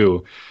can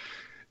do.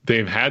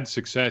 They've had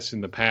success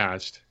in the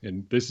past,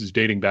 and this is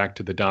dating back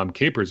to the Dom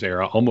Capers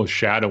era, almost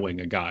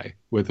shadowing a guy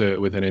with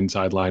an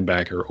inside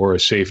linebacker or a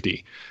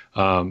safety.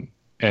 And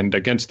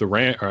against the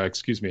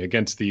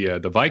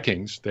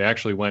Vikings, they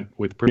actually went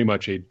with pretty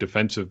much a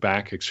defensive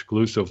back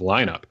exclusive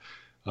lineup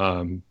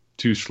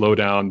to slow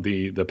down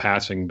the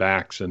passing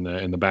backs and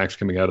the backs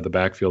coming out of the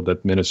backfield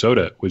that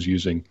Minnesota was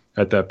using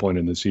at that point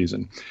in the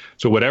season.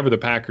 So whatever the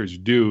Packers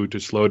do to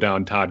slow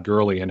down Todd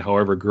Gurley, and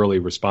however Gurley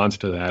responds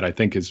to that, I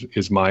think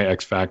is my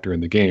X factor in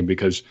the game,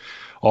 because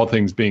all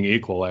things being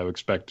equal, I would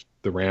expect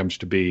the Rams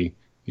to be,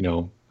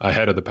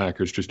 ahead of the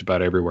Packers just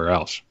about everywhere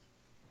else.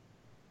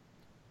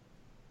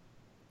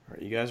 All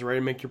right, you guys ready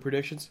to make your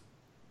predictions?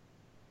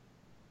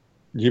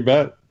 You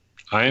bet.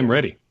 I am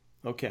ready.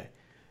 Okay.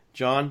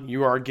 John,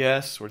 you are our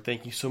guest.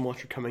 Thank you so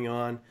much for coming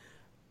on.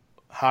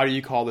 How do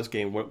you call this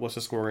game? What's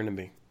the score going to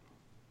be?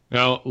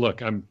 Now,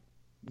 look, I'm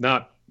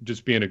not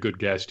just being a good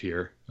guest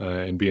here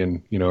and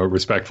being,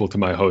 respectful to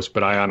my host,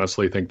 but I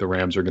honestly think the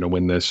Rams are going to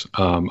win this.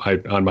 On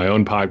my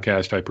own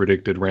podcast, I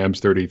predicted Rams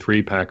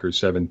 33, Packers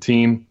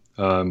 17.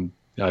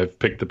 I've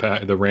picked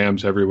the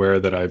Rams everywhere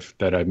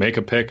that I make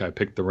a pick. I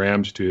picked the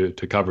Rams to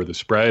cover the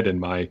spread in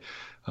my,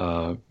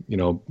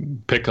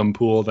 pick 'em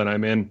pool that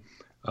I'm in.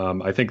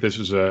 I think this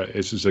is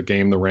a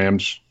game the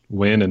Rams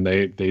win, and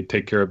they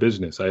take care of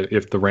business.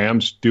 If the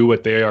Rams do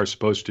what they are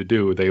supposed to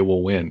do, they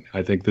will win.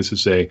 I think this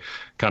is a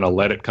kind of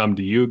let it come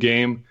to you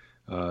game.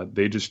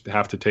 They just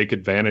have to take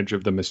advantage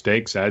of the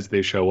mistakes as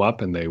they show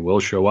up, and they will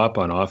show up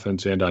on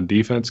offense and on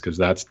defense, because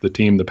that's the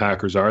team the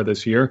Packers are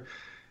this year.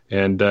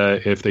 And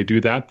if they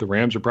do that, the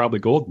Rams are probably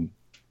golden.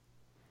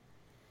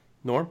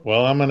 Norm?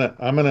 Well, I'm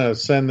gonna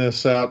send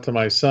this out to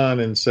my son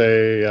and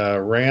say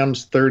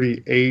Rams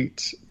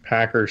 38,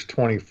 Packers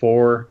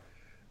 24.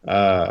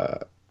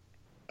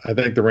 I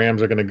think the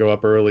Rams are going to go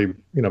up early,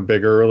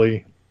 big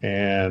early,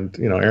 and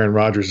Aaron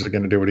Rodgers is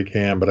going to do what he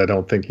can, but I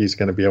don't think he's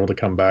going to be able to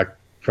come back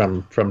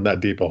from that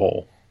deep a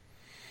hole.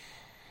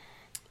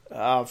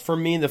 For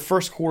me, the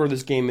first quarter of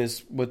this game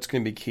is what's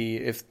going to be key.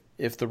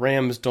 If the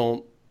Rams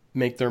don't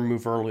make their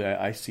move early,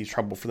 I see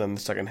trouble for them in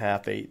the second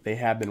half. They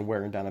have been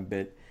wearing down a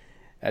bit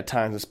at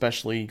times,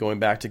 especially going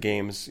back to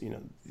games,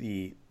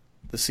 the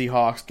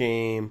Seahawks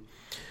game,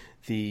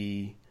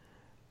 even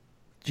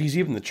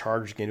the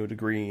Chargers game to a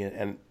degree,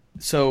 and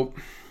so,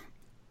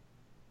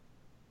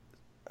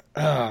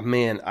 there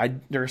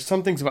are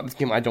some things about this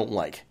game I don't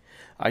like.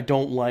 I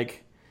don't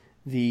like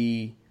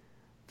the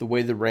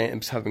way the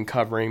Rams have been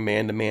covering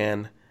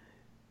man-to-man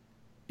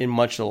in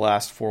much of the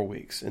last 4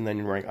 weeks, and then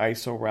you're running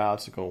ISO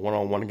routes to go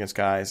one-on-one against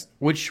guys.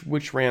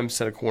 Which Rams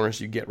set of corners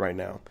do you get right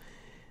now?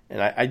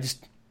 And I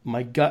just,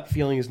 my gut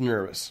feeling is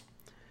nervous.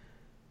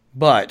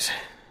 But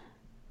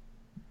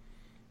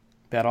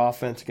that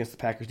offense against the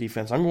Packers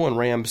defense, I'm going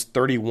Rams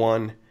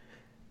 31,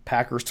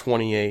 Packers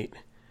 28,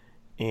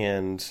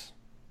 and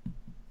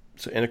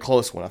so in a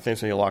close one. I think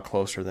it's going to be a lot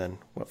closer than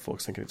what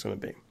folks think it's going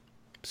to be.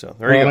 So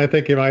there you go. And I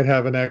think you might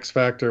have an X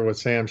factor with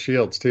Sam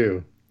Shields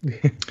too.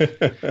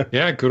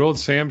 Yeah, good old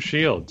Sam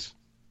Shields.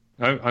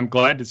 I'm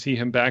glad to see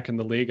him back in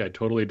the league. I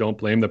totally don't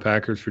blame the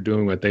Packers for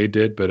doing what they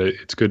did, but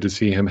it's good to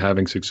see him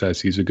having success.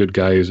 He's a good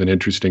guy. He's an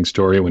interesting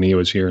story when he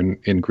was here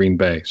in Green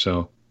Bay.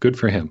 So good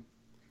for him.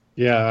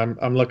 Yeah,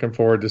 I'm looking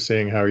forward to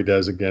seeing how he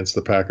does against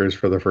the Packers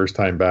for the first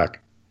time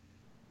back.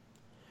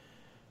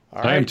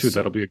 All I am too.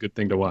 That'll be a good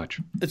thing to watch.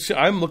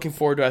 I'm looking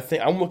forward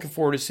to. I'm looking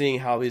forward to seeing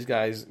how these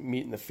guys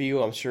meet in the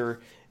field. I'm sure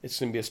it's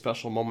going to be a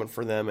special moment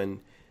for them. And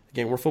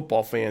again, we're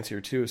football fans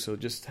here too, so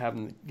just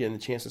getting the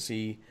chance to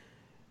see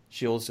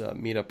Shields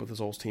meet up with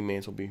his old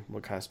teammates will be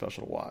kind of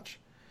special to watch.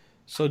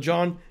 So,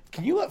 John,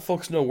 can you let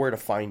folks know where to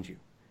find you?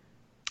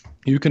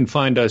 You can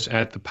find us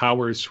at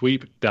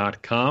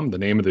thepowersweep.com. The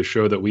name of the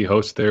show that we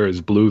host there is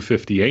Blue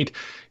 58. You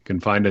can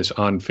find us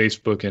on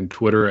Facebook and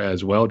Twitter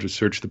as well. Just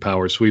search The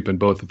Power Sweep in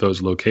both of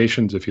those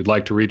locations. If you'd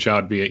like to reach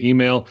out via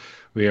email,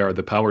 we are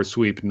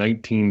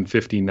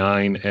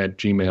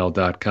thepowersweep1959@gmail.com.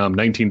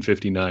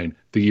 1959,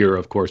 the year,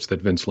 of course,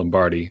 that Vince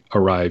Lombardi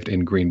arrived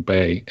in Green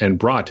Bay and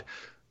brought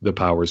the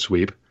Power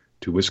Sweep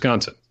to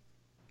Wisconsin.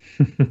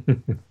 There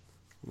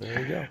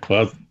you go.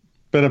 Well, it's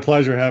been a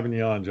pleasure having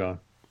you on, John.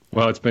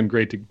 Well, it's been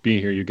great to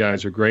be here. You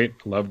guys are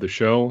great. Love the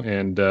show.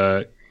 And,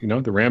 the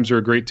Rams are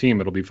a great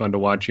team. It'll be fun to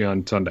watch you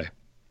on Sunday.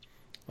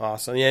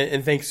 Awesome. Yeah,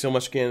 and thanks so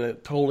much again. A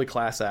totally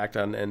class act.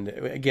 And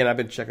again, I've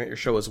been checking out your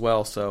show as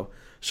well, so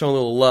showing a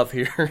little love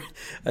here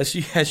as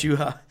you head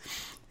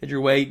your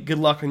way. Good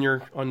luck on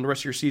the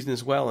rest of your season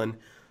as well. And,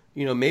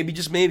 maybe,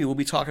 just maybe, we'll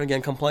be talking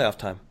again come playoff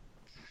time.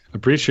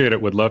 Appreciate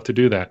it. Would love to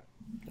do that.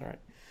 All right.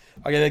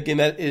 Again,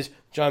 that is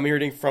John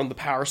Meerding from the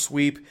Power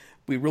Sweep.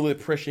 We really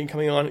appreciate him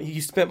coming on.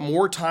 He spent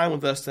more time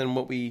with us than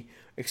what we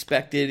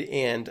expected,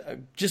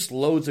 and just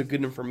loads of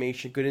good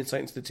information, good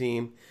insight into the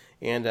team.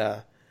 And,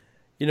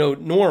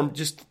 Norm,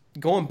 just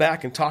going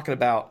back and talking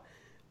about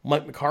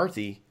Mike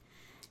McCarthy,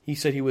 he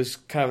said he was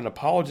kind of an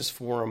apologist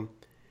for him.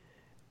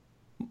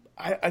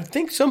 I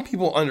think some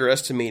people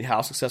underestimate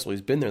how successful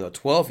he's been there, though.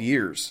 12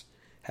 years,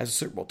 has a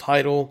Super Bowl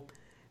title,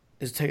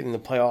 is taken in the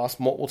playoffs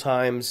multiple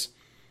times.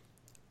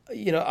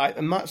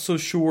 I'm not so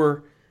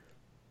sure.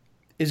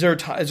 Is there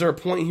a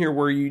point here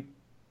where you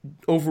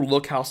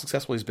overlook how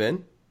successful he's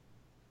been?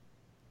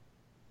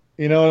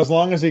 As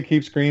long as he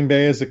keeps Green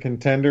Bay as a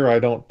contender, I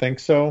don't think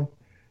so.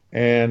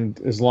 And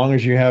as long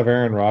as you have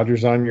Aaron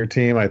Rodgers on your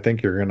team, I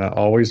think you're going to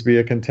always be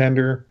a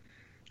contender.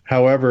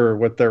 However,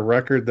 with their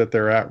record that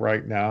they're at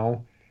right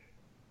now,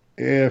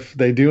 if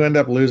they do end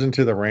up losing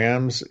to the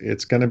Rams,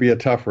 it's going to be a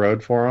tough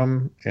road for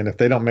them. And if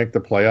they don't make the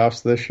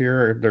playoffs this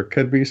year, there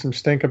could be some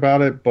stink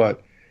about it.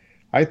 But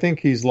I think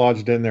he's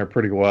lodged in there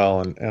pretty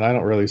well, and I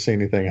don't really see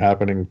anything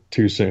happening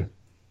too soon.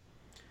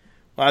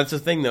 Well, that's the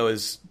thing, though,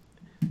 is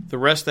the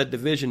rest of that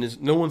division is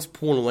no one's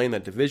pulling away in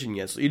that division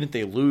yet. So even if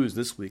they lose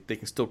this week, they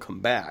can still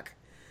come back.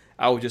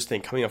 I would just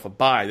think coming off a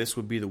bye, this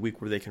would be the week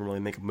where they can really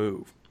make a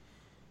move.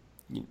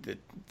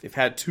 They've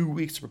had 2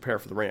 weeks to prepare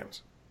for the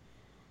Rams.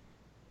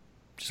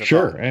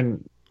 Sure,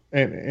 and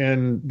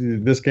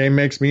this game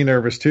makes me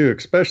nervous too,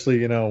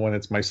 especially, when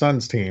it's my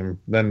son's team.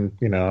 Then,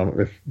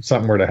 if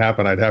something were to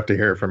happen, I'd have to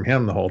hear it from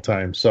him the whole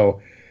time. So,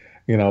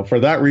 for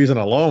that reason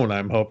alone,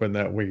 I'm hoping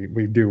that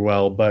we do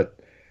well. But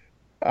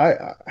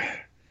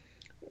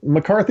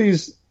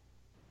McCarthy's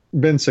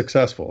been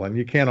successful, and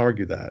you can't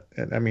argue that.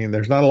 And I mean,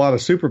 there's not a lot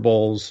of Super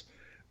Bowls,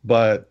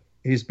 but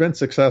he's been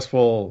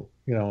successful.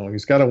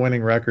 He's got a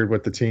winning record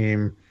with the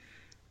team.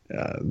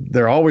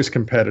 They're always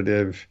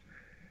competitive.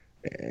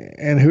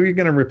 And who are you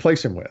going to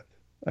replace him with?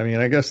 I mean,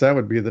 I guess that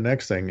would be the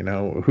next thing.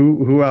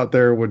 Who out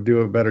there would do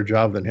a better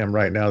job than him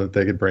right now that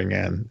they could bring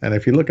in? And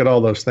if you look at all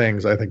those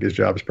things, I think his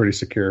job is pretty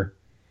secure.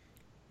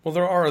 Well,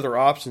 there are other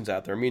options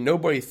out there. I mean,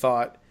 nobody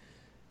thought.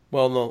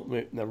 Well,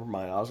 no, never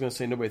mind. I was going to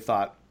say nobody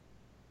thought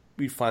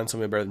we'd find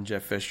somebody better than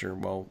Jeff Fisher.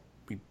 Well,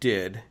 we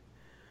did,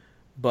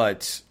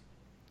 but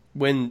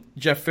when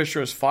Jeff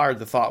Fisher was fired,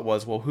 the thought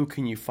was, well, who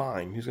can you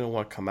find? Who's going to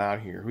want to come out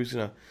here? Who's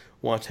going to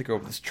want to take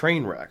over this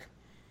train wreck?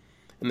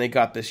 And they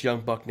got this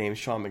young buck named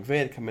Sean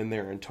McVay to come in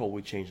there and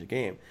totally change the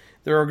game.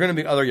 There are going to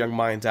be other young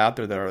minds out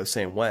there that are the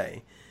same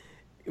way,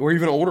 or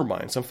even older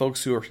minds. Some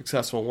folks who are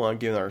successful and want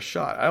to give it a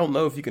shot. I don't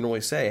know if you can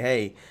really say,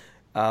 hey,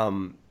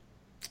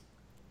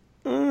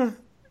 who's going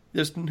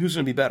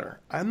to be better.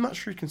 I'm not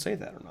sure you can say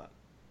that or not.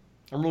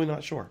 I'm really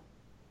not sure.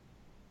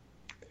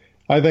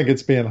 I think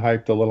it's being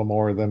hyped a little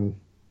more than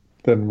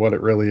what it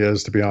really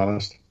is, to be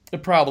honest.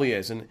 It probably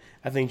is, and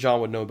I think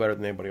John would know better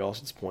than anybody else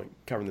at this point,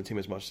 covering the team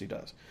as much as he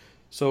does.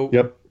 So,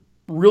 yep.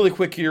 Really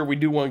quick here, we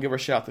do want to give a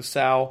shout out to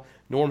Sal.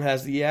 Norm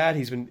has the ad.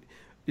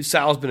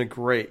 Sal's been a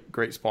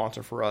great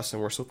sponsor for us,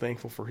 and we're so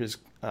thankful for his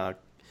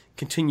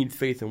continued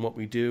faith in what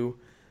we do.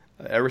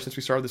 Ever since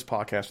we started this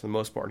podcast, for the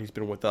most part, he's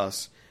been with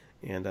us.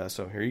 And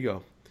so here you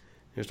go.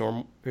 Here's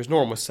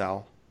Norm with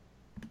Sal.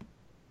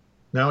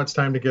 Now it's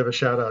time to give a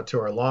shout out to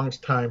our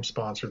longtime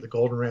sponsor, the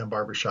Golden Ram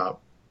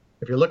Barbershop.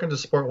 If you're looking to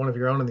support one of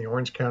your own in the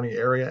Orange County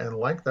area and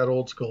like that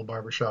old school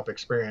barbershop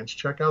experience,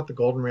 check out the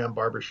Golden Ram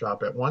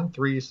Barbershop at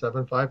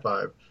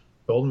 13755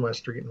 Golden West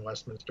Street in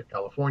Westminster,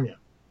 California.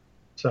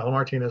 Sal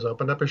Martinez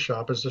opened up his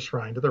shop as a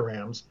shrine to the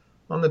Rams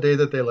on the day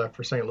that they left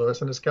for St. Louis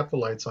and has kept the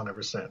lights on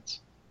ever since.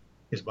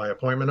 He's by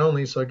appointment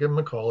only, so give him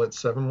a call at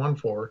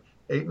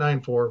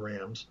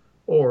 714-894-RAMS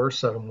or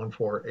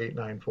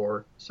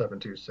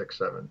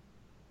 714-894-7267.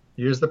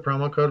 Use the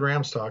promo code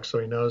RAMSTALK so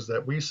he knows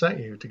that we sent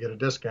you to get a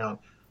discount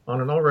on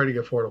an already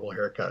affordable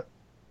haircut.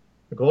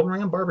 The Golden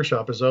Ram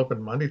Barbershop is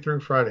open Monday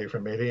through Friday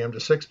from 8 a.m. to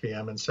 6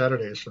 p.m. and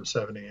Saturdays from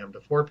 7 a.m.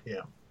 to 4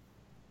 p.m.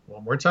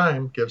 One more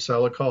time, give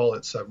Sal a call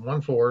at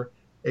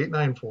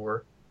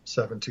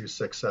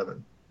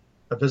 714-894-7267.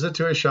 A visit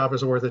to his shop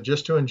is worth it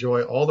just to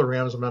enjoy all the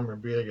Rams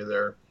memorabilia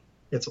there.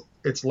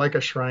 It's like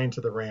a shrine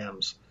to the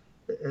Rams,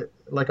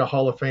 like a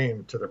Hall of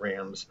Fame to the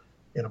Rams.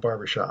 in a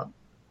barbershop.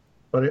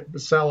 But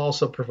Sal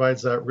also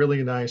provides that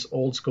really nice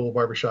old school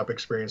barbershop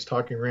experience,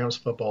 talking Rams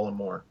football and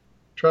more.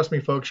 Trust me,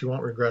 folks, you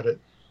won't regret it.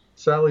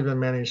 Sal even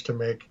managed to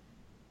make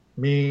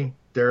me,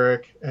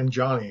 Derek, and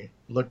Johnny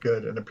look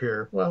good and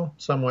appear, well,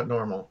 somewhat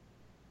normal.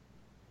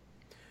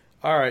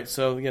 All right,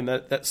 so again,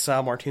 that's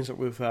Sal Martinez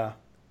with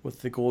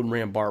the Golden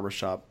Ram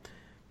Barbershop.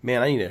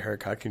 Man, I need a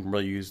haircut. I can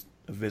really use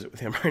a visit with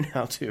him right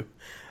now, too.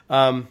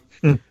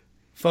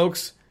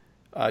 Folks,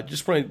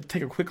 just want to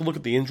take a quick look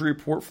at the injury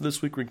report for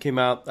this week when it came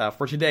out.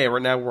 For today,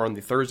 right now we're on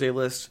the Thursday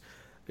list.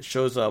 It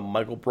shows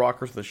Michael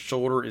Brockers, the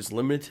shoulder is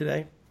limited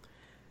today.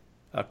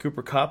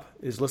 Cooper Kupp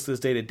is listed as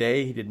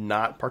day-to-day. He did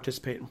not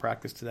participate in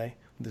practice today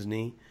with his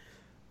knee.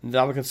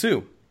 Ndamukong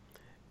Suh,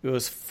 it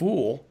was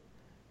full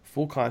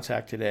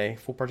contact today,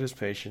 full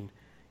participation.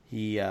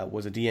 He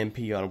was a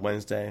DNP on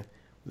Wednesday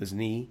with his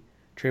knee.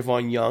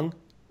 Trayvon Young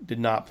did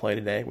not play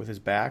today with his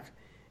back.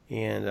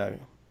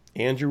 And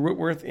Andrew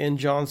Whitworth and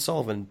John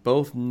Sullivan,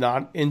 both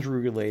not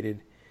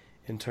injury-related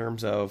in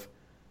terms of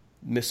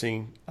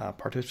missing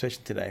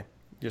participation today.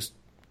 Just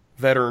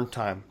veteran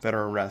time,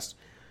 veteran rest.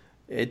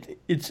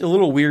 It's a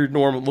little weird,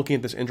 Norm, looking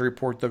at this injury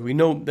report, though. We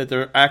know that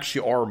there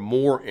actually are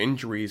more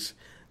injuries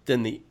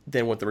than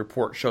what the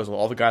report shows.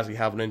 All the guys we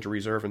have on injury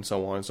reserve and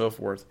so on and so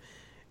forth.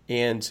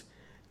 And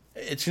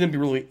it's going to be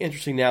really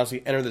interesting now as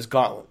we enter this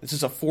gauntlet. This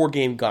is a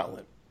 4-game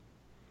gauntlet.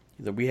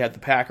 We have the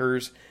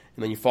Packers,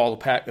 and then you follow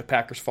the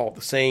Packers follow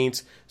the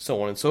Saints,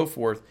 so on and so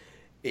forth.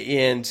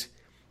 And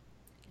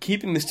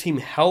keeping this team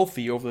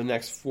healthy over the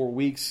next 4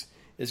 weeks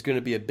is going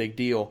to be a big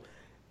deal.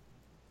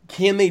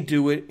 Can they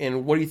do it,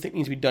 and what do you think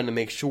needs to be done to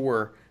make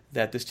sure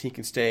that this team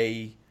can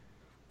stay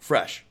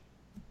fresh?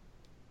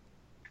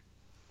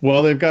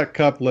 Well, they've got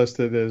Kupp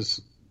listed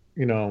as,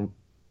 did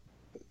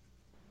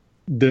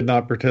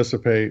not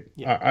participate.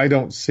 Yeah. I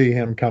don't see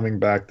him coming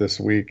back this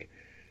week.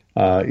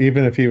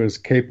 Even if he was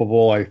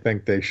capable, I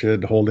think they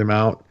should hold him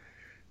out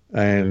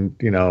and,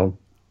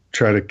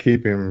 try to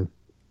keep him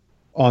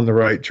on the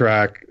right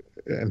track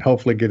and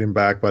hopefully get him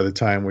back by the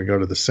time we go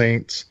to the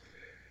Saints.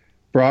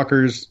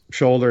 Brockers'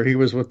 shoulder, he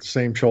was with the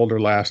same shoulder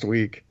last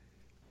week.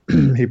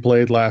 He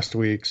played last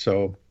week,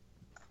 so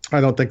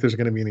I don't think there's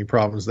going to be any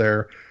problems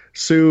there.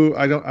 Suh,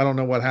 I don't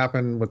know what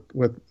happened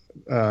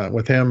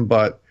with him,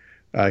 but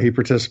he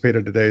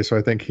participated today, so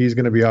I think he's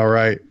going to be all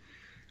right.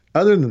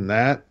 Other than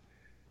that,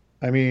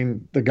 I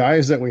mean, the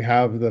guys that we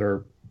have that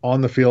are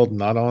on the field,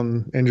 not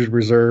on injured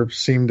reserve,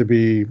 seem to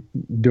be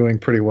doing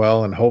pretty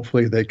well, and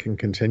hopefully they can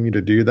continue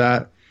to do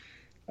that.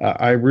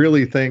 I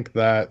really think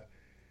that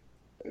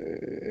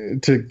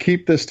to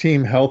keep this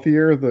team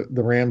healthier,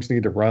 the Rams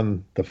need to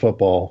run the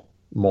football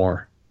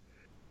more.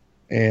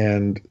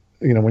 And,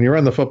 when you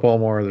run the football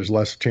more, there's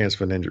less chance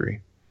of an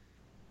injury.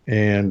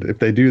 And if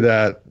they do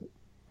that,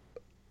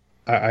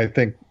 I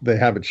think they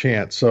have a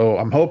chance. So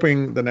I'm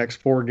hoping the next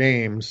 4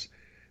 games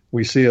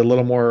we see a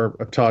little more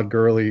of Todd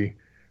Gurley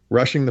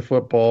rushing the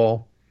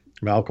football,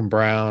 Malcolm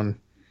Brown,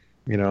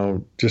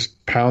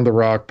 just pound the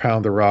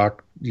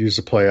rock, use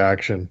the play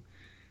action.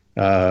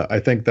 I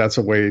think that's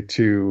a way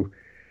to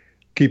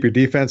keep your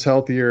defense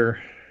healthier,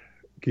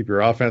 keep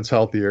your offense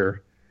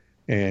healthier,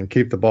 and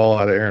keep the ball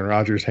out of Aaron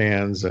Rodgers'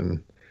 hands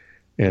and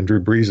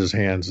Drew Brees'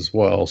 hands as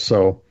well.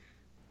 So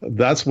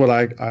that's what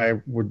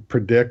I would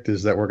predict,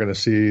 is that we're going to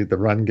see the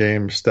run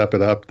game step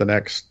it up the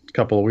next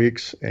couple of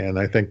weeks, and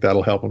I think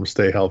that'll help them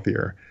stay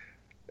healthier.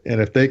 And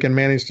if they can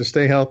manage to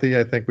stay healthy,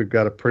 I think we've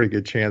got a pretty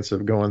good chance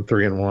of going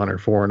 3-1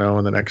 or 4-0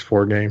 in the next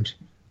 4 games.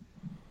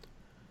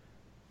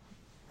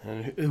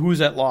 And who's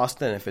that loss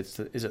then?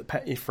 Is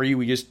it for you?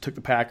 We just took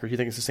the Packers. You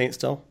think it's the Saints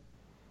still?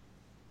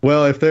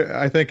 Well,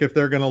 I think if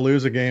they're going to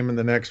lose a game in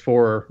the next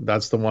 4,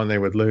 that's the one they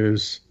would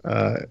lose.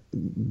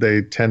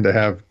 They tend to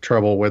have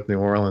trouble with New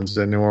Orleans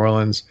in New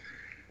Orleans,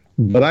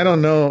 but I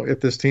don't know if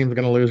this team's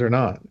going to lose or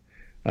not.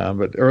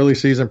 But early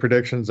season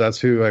predictions, that's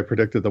who I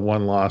predicted the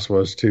one loss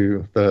was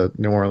to the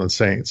New Orleans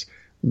Saints.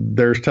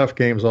 There's tough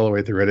games all the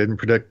way through. I didn't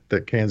predict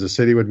that Kansas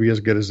City would be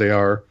as good as they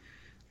are,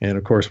 and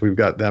of course we've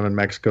got them in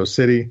Mexico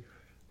City.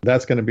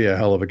 That's going to be a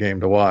hell of a game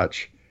to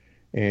watch.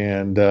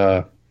 And,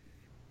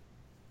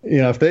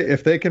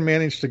 if they can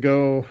manage to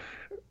go,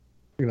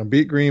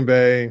 beat Green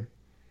Bay,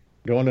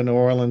 go into New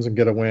Orleans and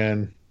get a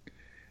win,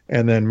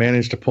 and then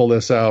manage to pull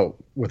this out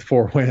with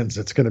 4 wins,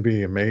 it's going to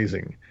be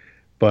amazing.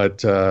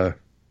 But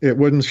it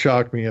wouldn't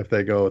shock me if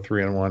they go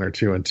 3-1 or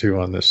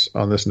 2-2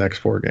 on this next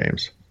 4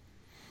 games.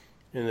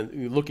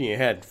 And looking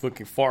ahead,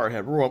 looking far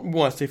ahead, we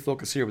want to stay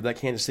focused here, but that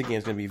Kansas City game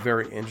is going to be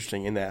very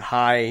interesting in that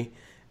high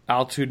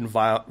altitude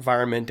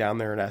environment down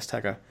there in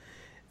Azteca.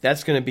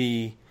 That's going to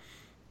be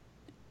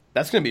a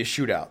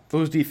shootout.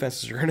 Those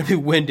defenses are going to be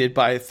winded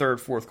by the third,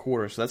 fourth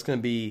quarter, so that's going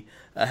to be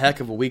a heck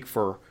of a week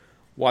for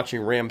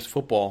watching Rams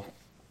football.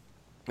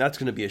 That's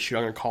going to be a shootout.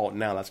 I'm going to call it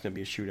now. That's going to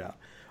be a shootout.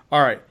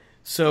 All right,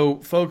 so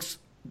folks,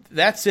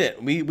 that's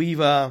it. We've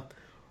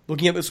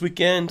looking at this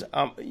weekend.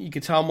 You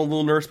can tell I'm a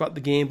little nervous about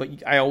the game,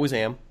 but I always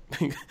am.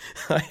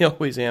 I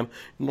always am.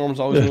 Norm's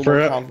always a little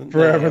more confident.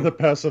 Forever the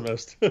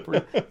pessimist. It's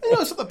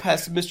not the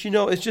pessimist.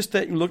 It's just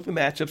that you look at the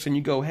matchups and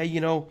you go, hey,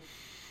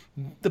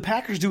 the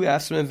Packers do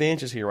have some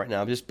advantages here right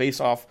now, just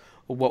based off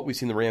of what we've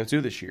seen the Rams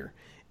do this year.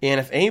 And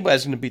if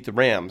anybody's going to beat the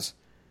Rams,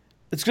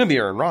 it's going to be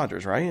Aaron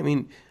Rodgers, right? I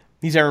mean,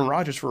 he's Aaron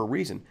Rodgers for a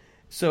reason.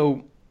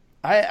 So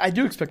I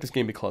do expect this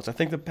game to be close. I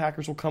think the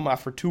Packers will come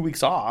after 2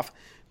 weeks off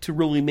to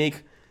really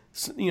make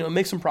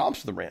some problems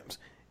for the Rams.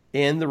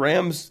 And the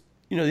Rams,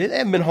 they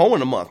haven't been home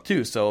in a month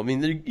too. So I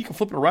mean, you can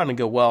flip it around and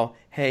go, well,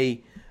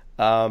 hey,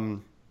 they're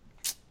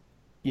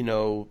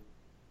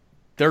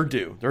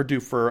due. They're due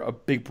for a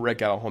big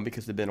breakout at home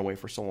because they've been away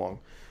for so long.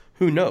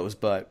 Who knows?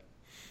 But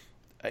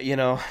it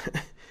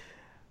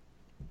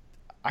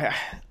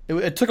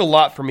took a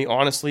lot for me.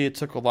 Honestly, it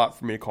took a lot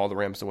for me to call the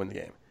Rams to win the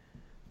game,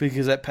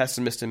 because that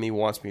pessimist in me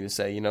wants me to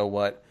say, you know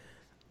what,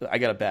 I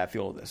got a bad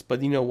feel of this.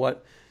 But you know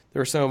what?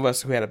 There are some of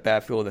us who had a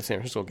bad feel of the San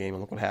Francisco game,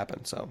 and look what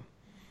happened. So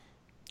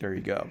there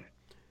you go.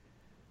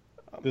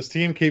 This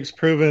team keeps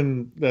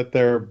proving that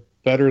they're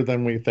better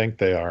than we think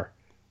they are,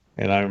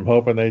 and I'm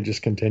hoping they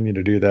just continue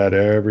to do that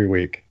every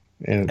week.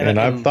 And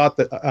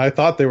I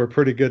thought they were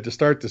pretty good to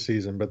start the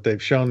season, but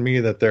they've shown me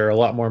that they're a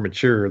lot more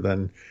mature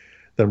than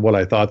what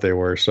I thought they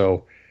were.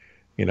 So,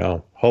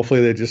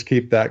 hopefully they just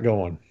keep that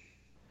going.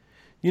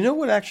 You know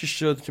what actually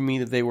showed to me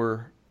that they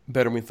were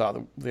better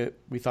than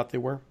we thought they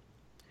were?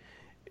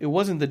 It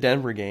wasn't the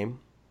Denver game.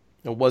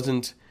 It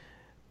wasn't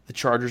the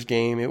Chargers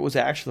game. It was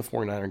actually the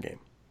 49er game.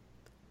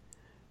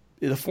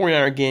 The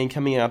 49er game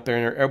coming out there,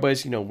 and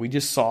everybody's, we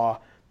just saw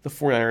the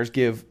 49ers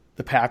give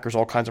the Packers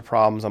all kinds of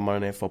problems on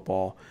Monday Night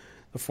Football.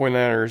 The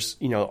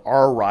 49ers,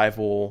 our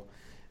rival,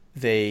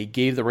 they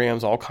gave the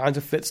Rams all kinds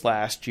of fits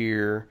last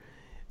year.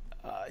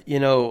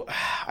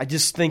 I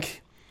just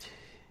think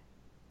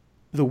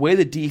the way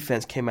the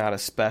defense came out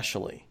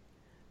especially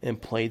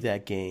and played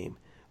that game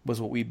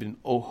was what we've been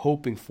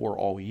hoping for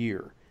all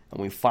year,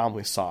 and we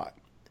finally saw it.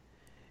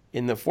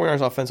 And the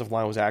 49ers offensive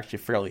line was actually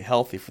fairly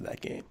healthy for that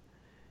game.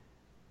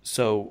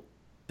 So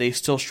they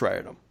still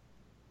shredded them.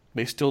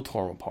 They still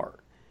tore them apart.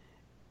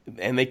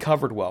 And they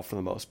covered well for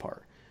the most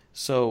part.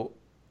 So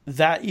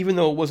that, even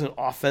though it wasn't an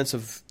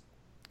offensive,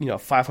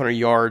 500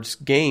 yards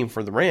game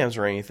for the Rams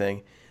or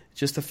anything,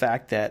 just the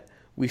fact that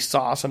we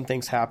saw some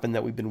things happen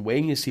that we've been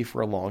waiting to see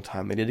for a long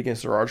time. They did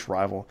against their arch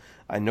rival.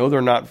 I know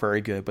they're not very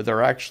good, but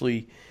they're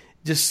actually,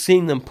 just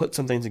seeing them put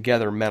something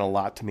together meant a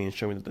lot to me and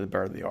showing me that the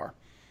better they are.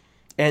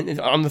 And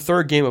on the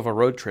third game of a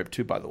road trip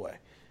too, by the way.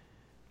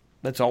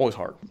 That's always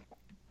hard.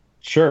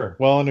 Sure.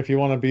 Well, and if you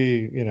want to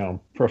be,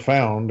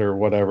 profound or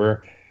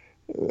whatever,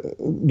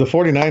 the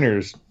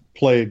 49ers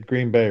played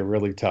Green Bay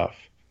really tough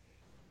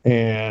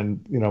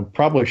and,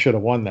 probably should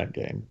have won that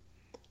game.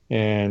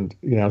 And,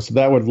 so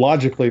that would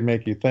logically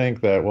make you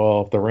think that,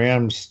 well, if the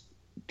Rams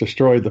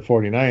destroyed the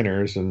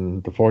 49ers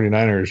and the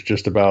 49ers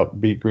just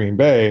about beat Green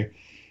Bay,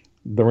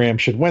 the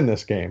Rams should win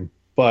this game.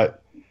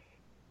 But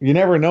you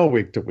never know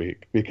week to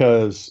week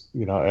because,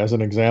 as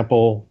an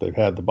example, they've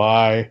had the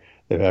bye,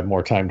 they've had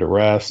more time to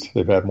rest,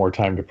 they've had more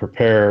time to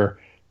prepare.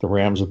 The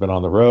Rams have been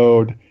on the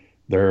road.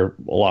 They're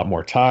a lot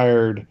more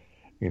tired.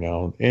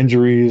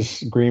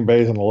 Injuries, Green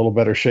Bay's in a little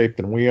better shape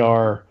than we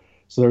are.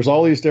 So there's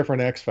all these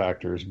different X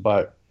factors,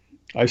 but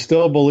I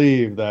still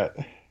believe that,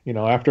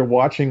 after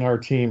watching our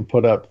team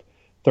put up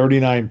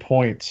 39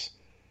 points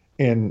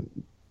in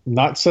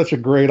not such a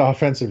great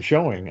offensive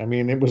showing. I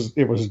mean, it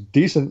was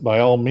decent by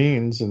all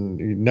means, and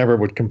you never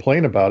would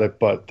complain about it,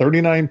 but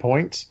 39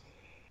 points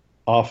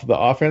off the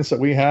offense that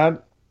we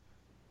had,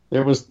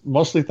 it was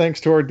mostly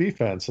thanks to our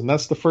defense, and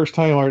that's the first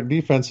time our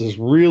defense has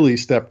really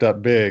stepped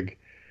up big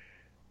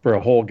for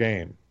a whole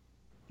game.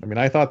 I mean,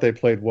 I thought they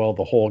played well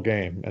the whole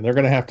game, and they're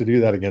going to have to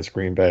do that against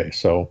Green Bay.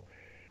 So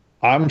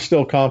I'm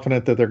still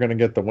confident that they're going to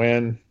get the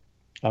win.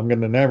 I'm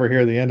going to never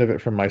hear the end of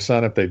it from my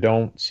son if they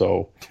don't.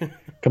 So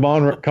come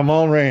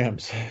on,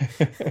 Rams.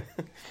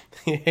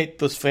 You hate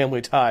those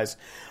family ties.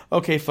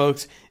 Okay,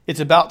 folks, it's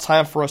about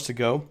time for us to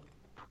go.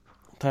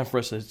 Time for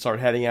us to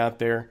start heading out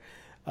there.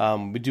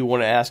 We do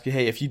want to ask you,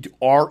 hey, if you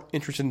are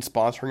interested in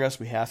sponsoring us,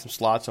 we have some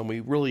slots, and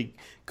we really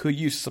could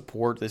use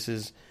support. This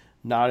is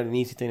not an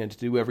easy thing to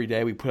do every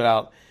day. We put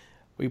out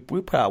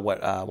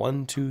what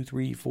 1, 2,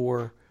 3,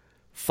 4,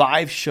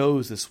 5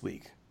 shows this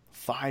week.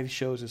 5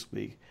 shows this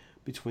week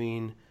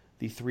between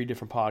the 3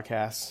 different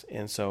podcasts,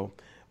 and so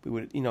we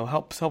would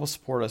help us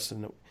support us.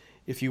 And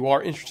if you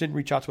are interested,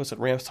 reach out to us at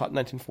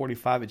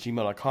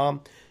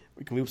ramstalk1945@gmail.com.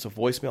 You can leave us a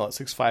voicemail at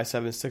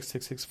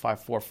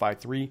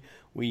 657-666-5453.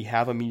 We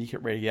have a media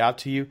kit ready to get out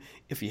to you.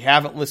 If you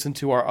haven't listened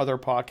to our other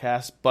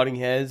podcasts, Butting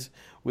Heads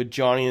with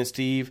Johnny and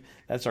Steve,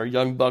 that's our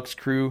Young Bucks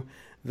crew.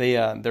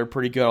 They're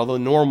pretty good, although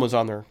Norm was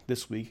on there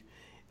this week,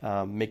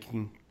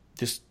 making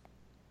just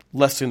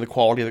lessening the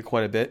quality of it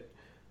quite a bit.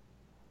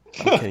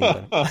 I'm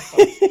kidding.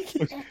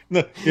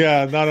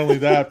 Yeah, not only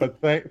that,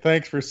 but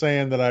thanks for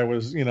saying that I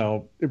was,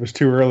 it was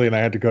too early and I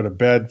had to go to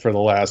bed for the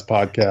last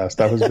podcast.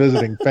 I was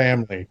visiting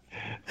family.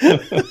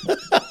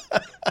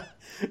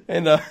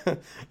 And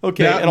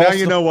okay, now, and now also,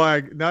 you know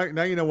why.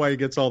 Now you know why he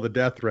gets all the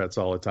death threats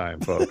all the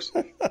time, folks.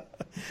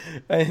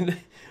 And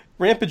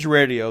Rampage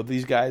Radio,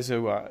 these guys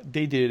who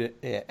they did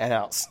an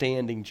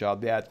outstanding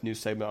job. They had a new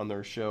segment on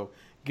their show,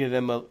 give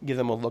them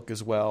a look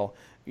as well.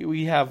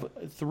 We have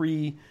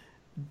three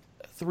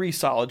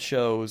solid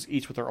shows,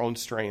 each with their own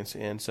strengths,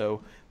 and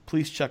so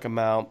please check them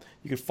out.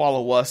 You can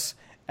follow us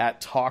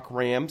at Talk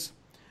Rams,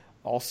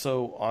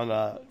 also on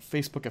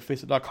Facebook at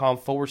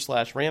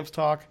facebook.com/Rams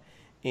Talk,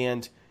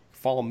 and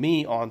follow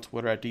me on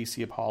Twitter at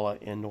DC Apollo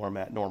and Norm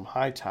at Norm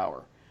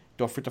Hightower.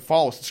 Don't forget to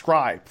follow,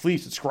 subscribe.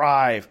 Please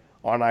subscribe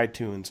on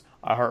iTunes,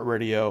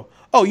 iHeartRadio.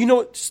 Oh, you know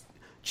what?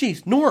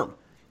 Jeez, Norm,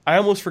 I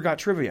almost forgot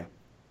trivia.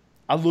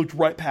 I looked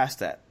right past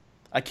that.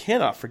 I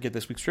cannot forget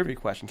this week's trivia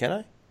question, can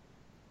I?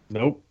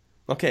 Nope.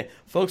 Okay,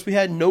 folks, we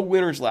had no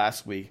winners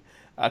last week.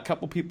 A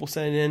couple people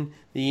sent in.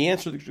 The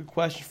answer to the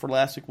question for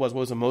last week was,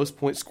 what was the most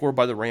points scored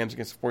by the Rams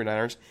against the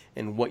 49ers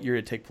and what year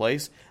did it take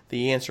place?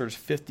 The answer is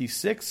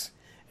 56,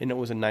 and it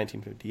was in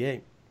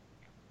 1958.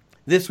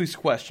 This week's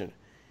question,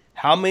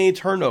 how many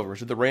turnovers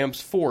did the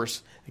Rams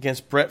force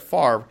against Brett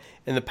Favre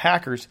and the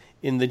Packers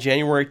in the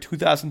January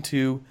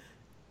 2002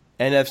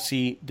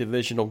 NFC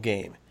divisional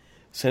game?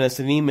 Send us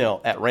an email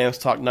at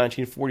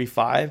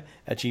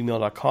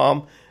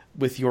ramstalk1945@gmail.com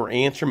with your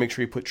answer. Make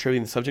sure you put trivia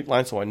in the subject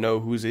line so I know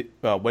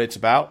what it's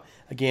about.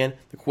 Again,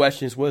 the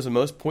question is, what is the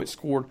most points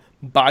scored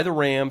by the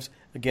Rams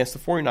against the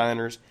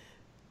 49ers?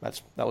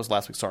 That was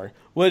last week, sorry.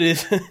 What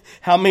is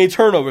how many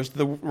turnovers did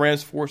the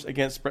Rams force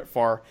against Brett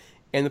Favre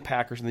and the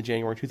Packers in the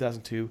January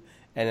 2002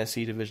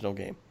 NFC divisional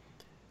game?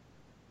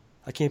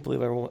 I can't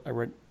believe I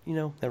read,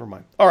 never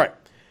mind. All right.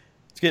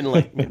 It's getting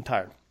late. I'm getting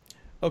tired.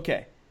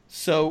 Okay.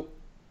 So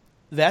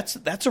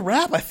that's a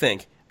wrap, I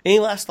think. Any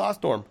last thoughts,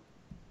 Norm?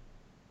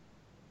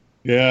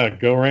 Yeah,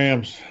 go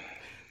Rams.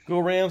 Go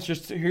Rams.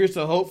 Just here's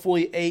to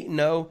hopefully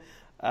 8-0.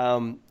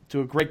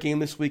 To a great game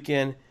this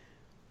weekend.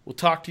 We'll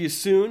talk to you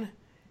soon.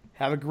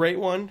 Have a great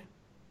one.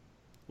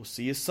 We'll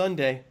see you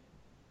Sunday.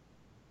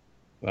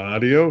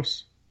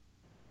 Adios.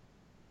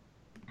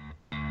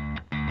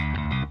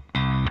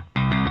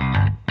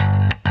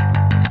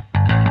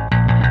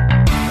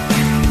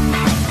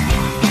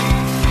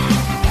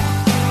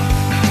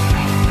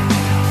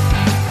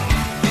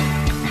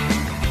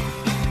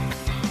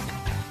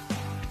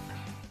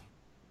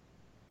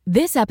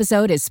 This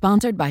episode is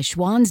sponsored by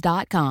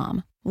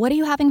Schwans.com. What are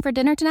you having for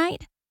dinner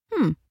tonight?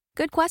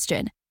 Good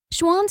question.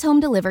 Schwans Home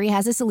Delivery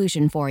has a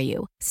solution for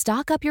you.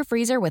 Stock up your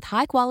freezer with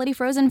high-quality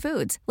frozen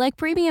foods like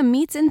premium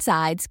meats and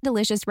sides,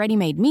 delicious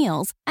ready-made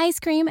meals, ice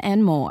cream,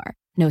 and more.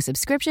 No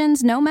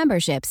subscriptions, no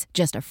memberships,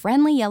 just a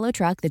friendly yellow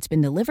truck that's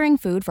been delivering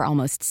food for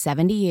almost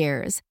 70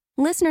 years.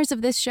 Listeners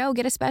of this show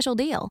get a special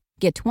deal.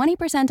 Get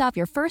 20% off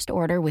your first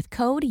order with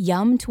code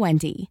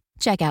YUM20.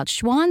 Check out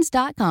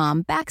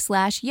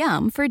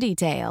schwans.com/YUM for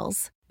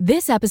details.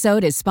 This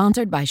episode is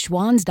sponsored by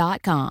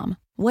Schwans.com.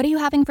 What are you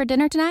having for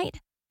dinner tonight?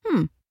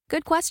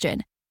 Good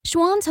question.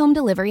 Schwans Home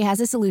Delivery has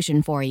a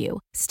solution for you.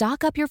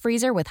 Stock up your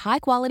freezer with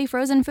high-quality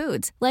frozen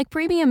foods like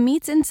premium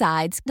meats and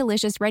sides,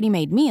 delicious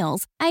ready-made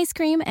meals, ice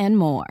cream, and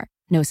more.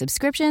 No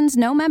subscriptions,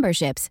 no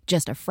memberships,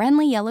 just a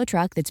friendly yellow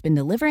truck that's been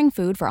delivering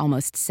food for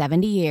almost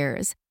 70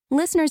 years.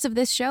 Listeners of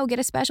this show get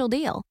a special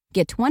deal.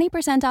 Get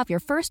 20% off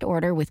your first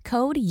order with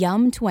code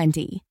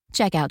YUM20.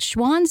 Check out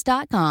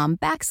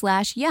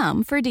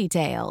schwans.com/YUM for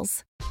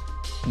details.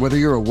 Whether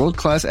you're a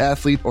world-class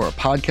athlete or a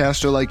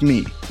podcaster like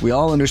me, we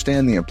all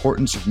understand the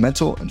importance of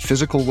mental and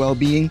physical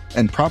well-being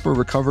and proper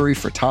recovery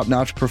for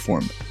top-notch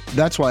performance.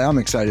 That's why I'm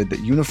excited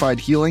that Unified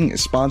Healing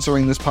is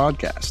sponsoring this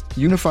podcast.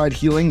 Unified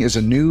Healing is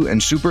a new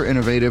and super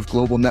innovative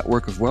global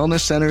network of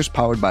wellness centers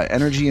powered by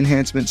Energy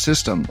Enhancement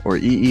System, or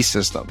EE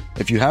System.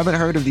 If you haven't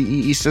heard of the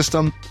EE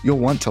System, you'll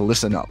want to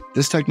listen up.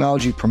 This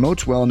technology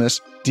promotes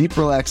wellness, deep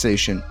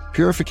relaxation,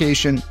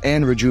 purification,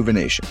 and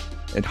rejuvenation.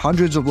 At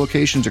hundreds of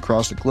locations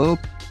across the globe,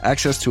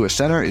 access to a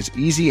center is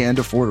easy and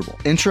affordable.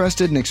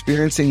 Interested in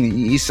experiencing the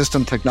EE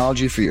System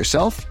technology for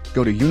yourself?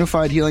 Go to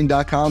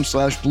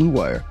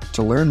unifiedhealing.com/bluewire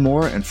to learn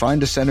more and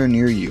find a center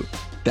near you.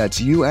 That's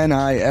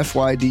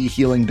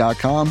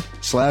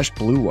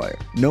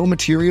unifydhealing.com/bluewire. No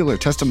material or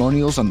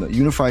testimonials on the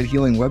Unified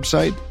Healing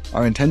website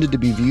are intended to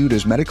be viewed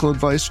as medical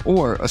advice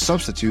or a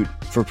substitute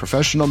for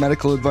professional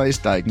medical advice,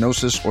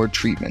 diagnosis, or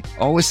treatment.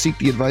 Always seek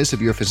the advice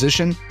of your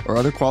physician or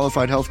other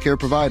qualified healthcare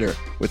provider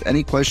with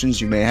any questions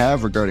you may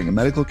have regarding a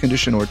medical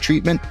condition or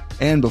treatment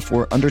and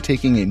before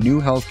undertaking a new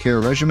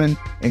healthcare regimen,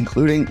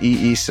 including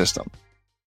EE System.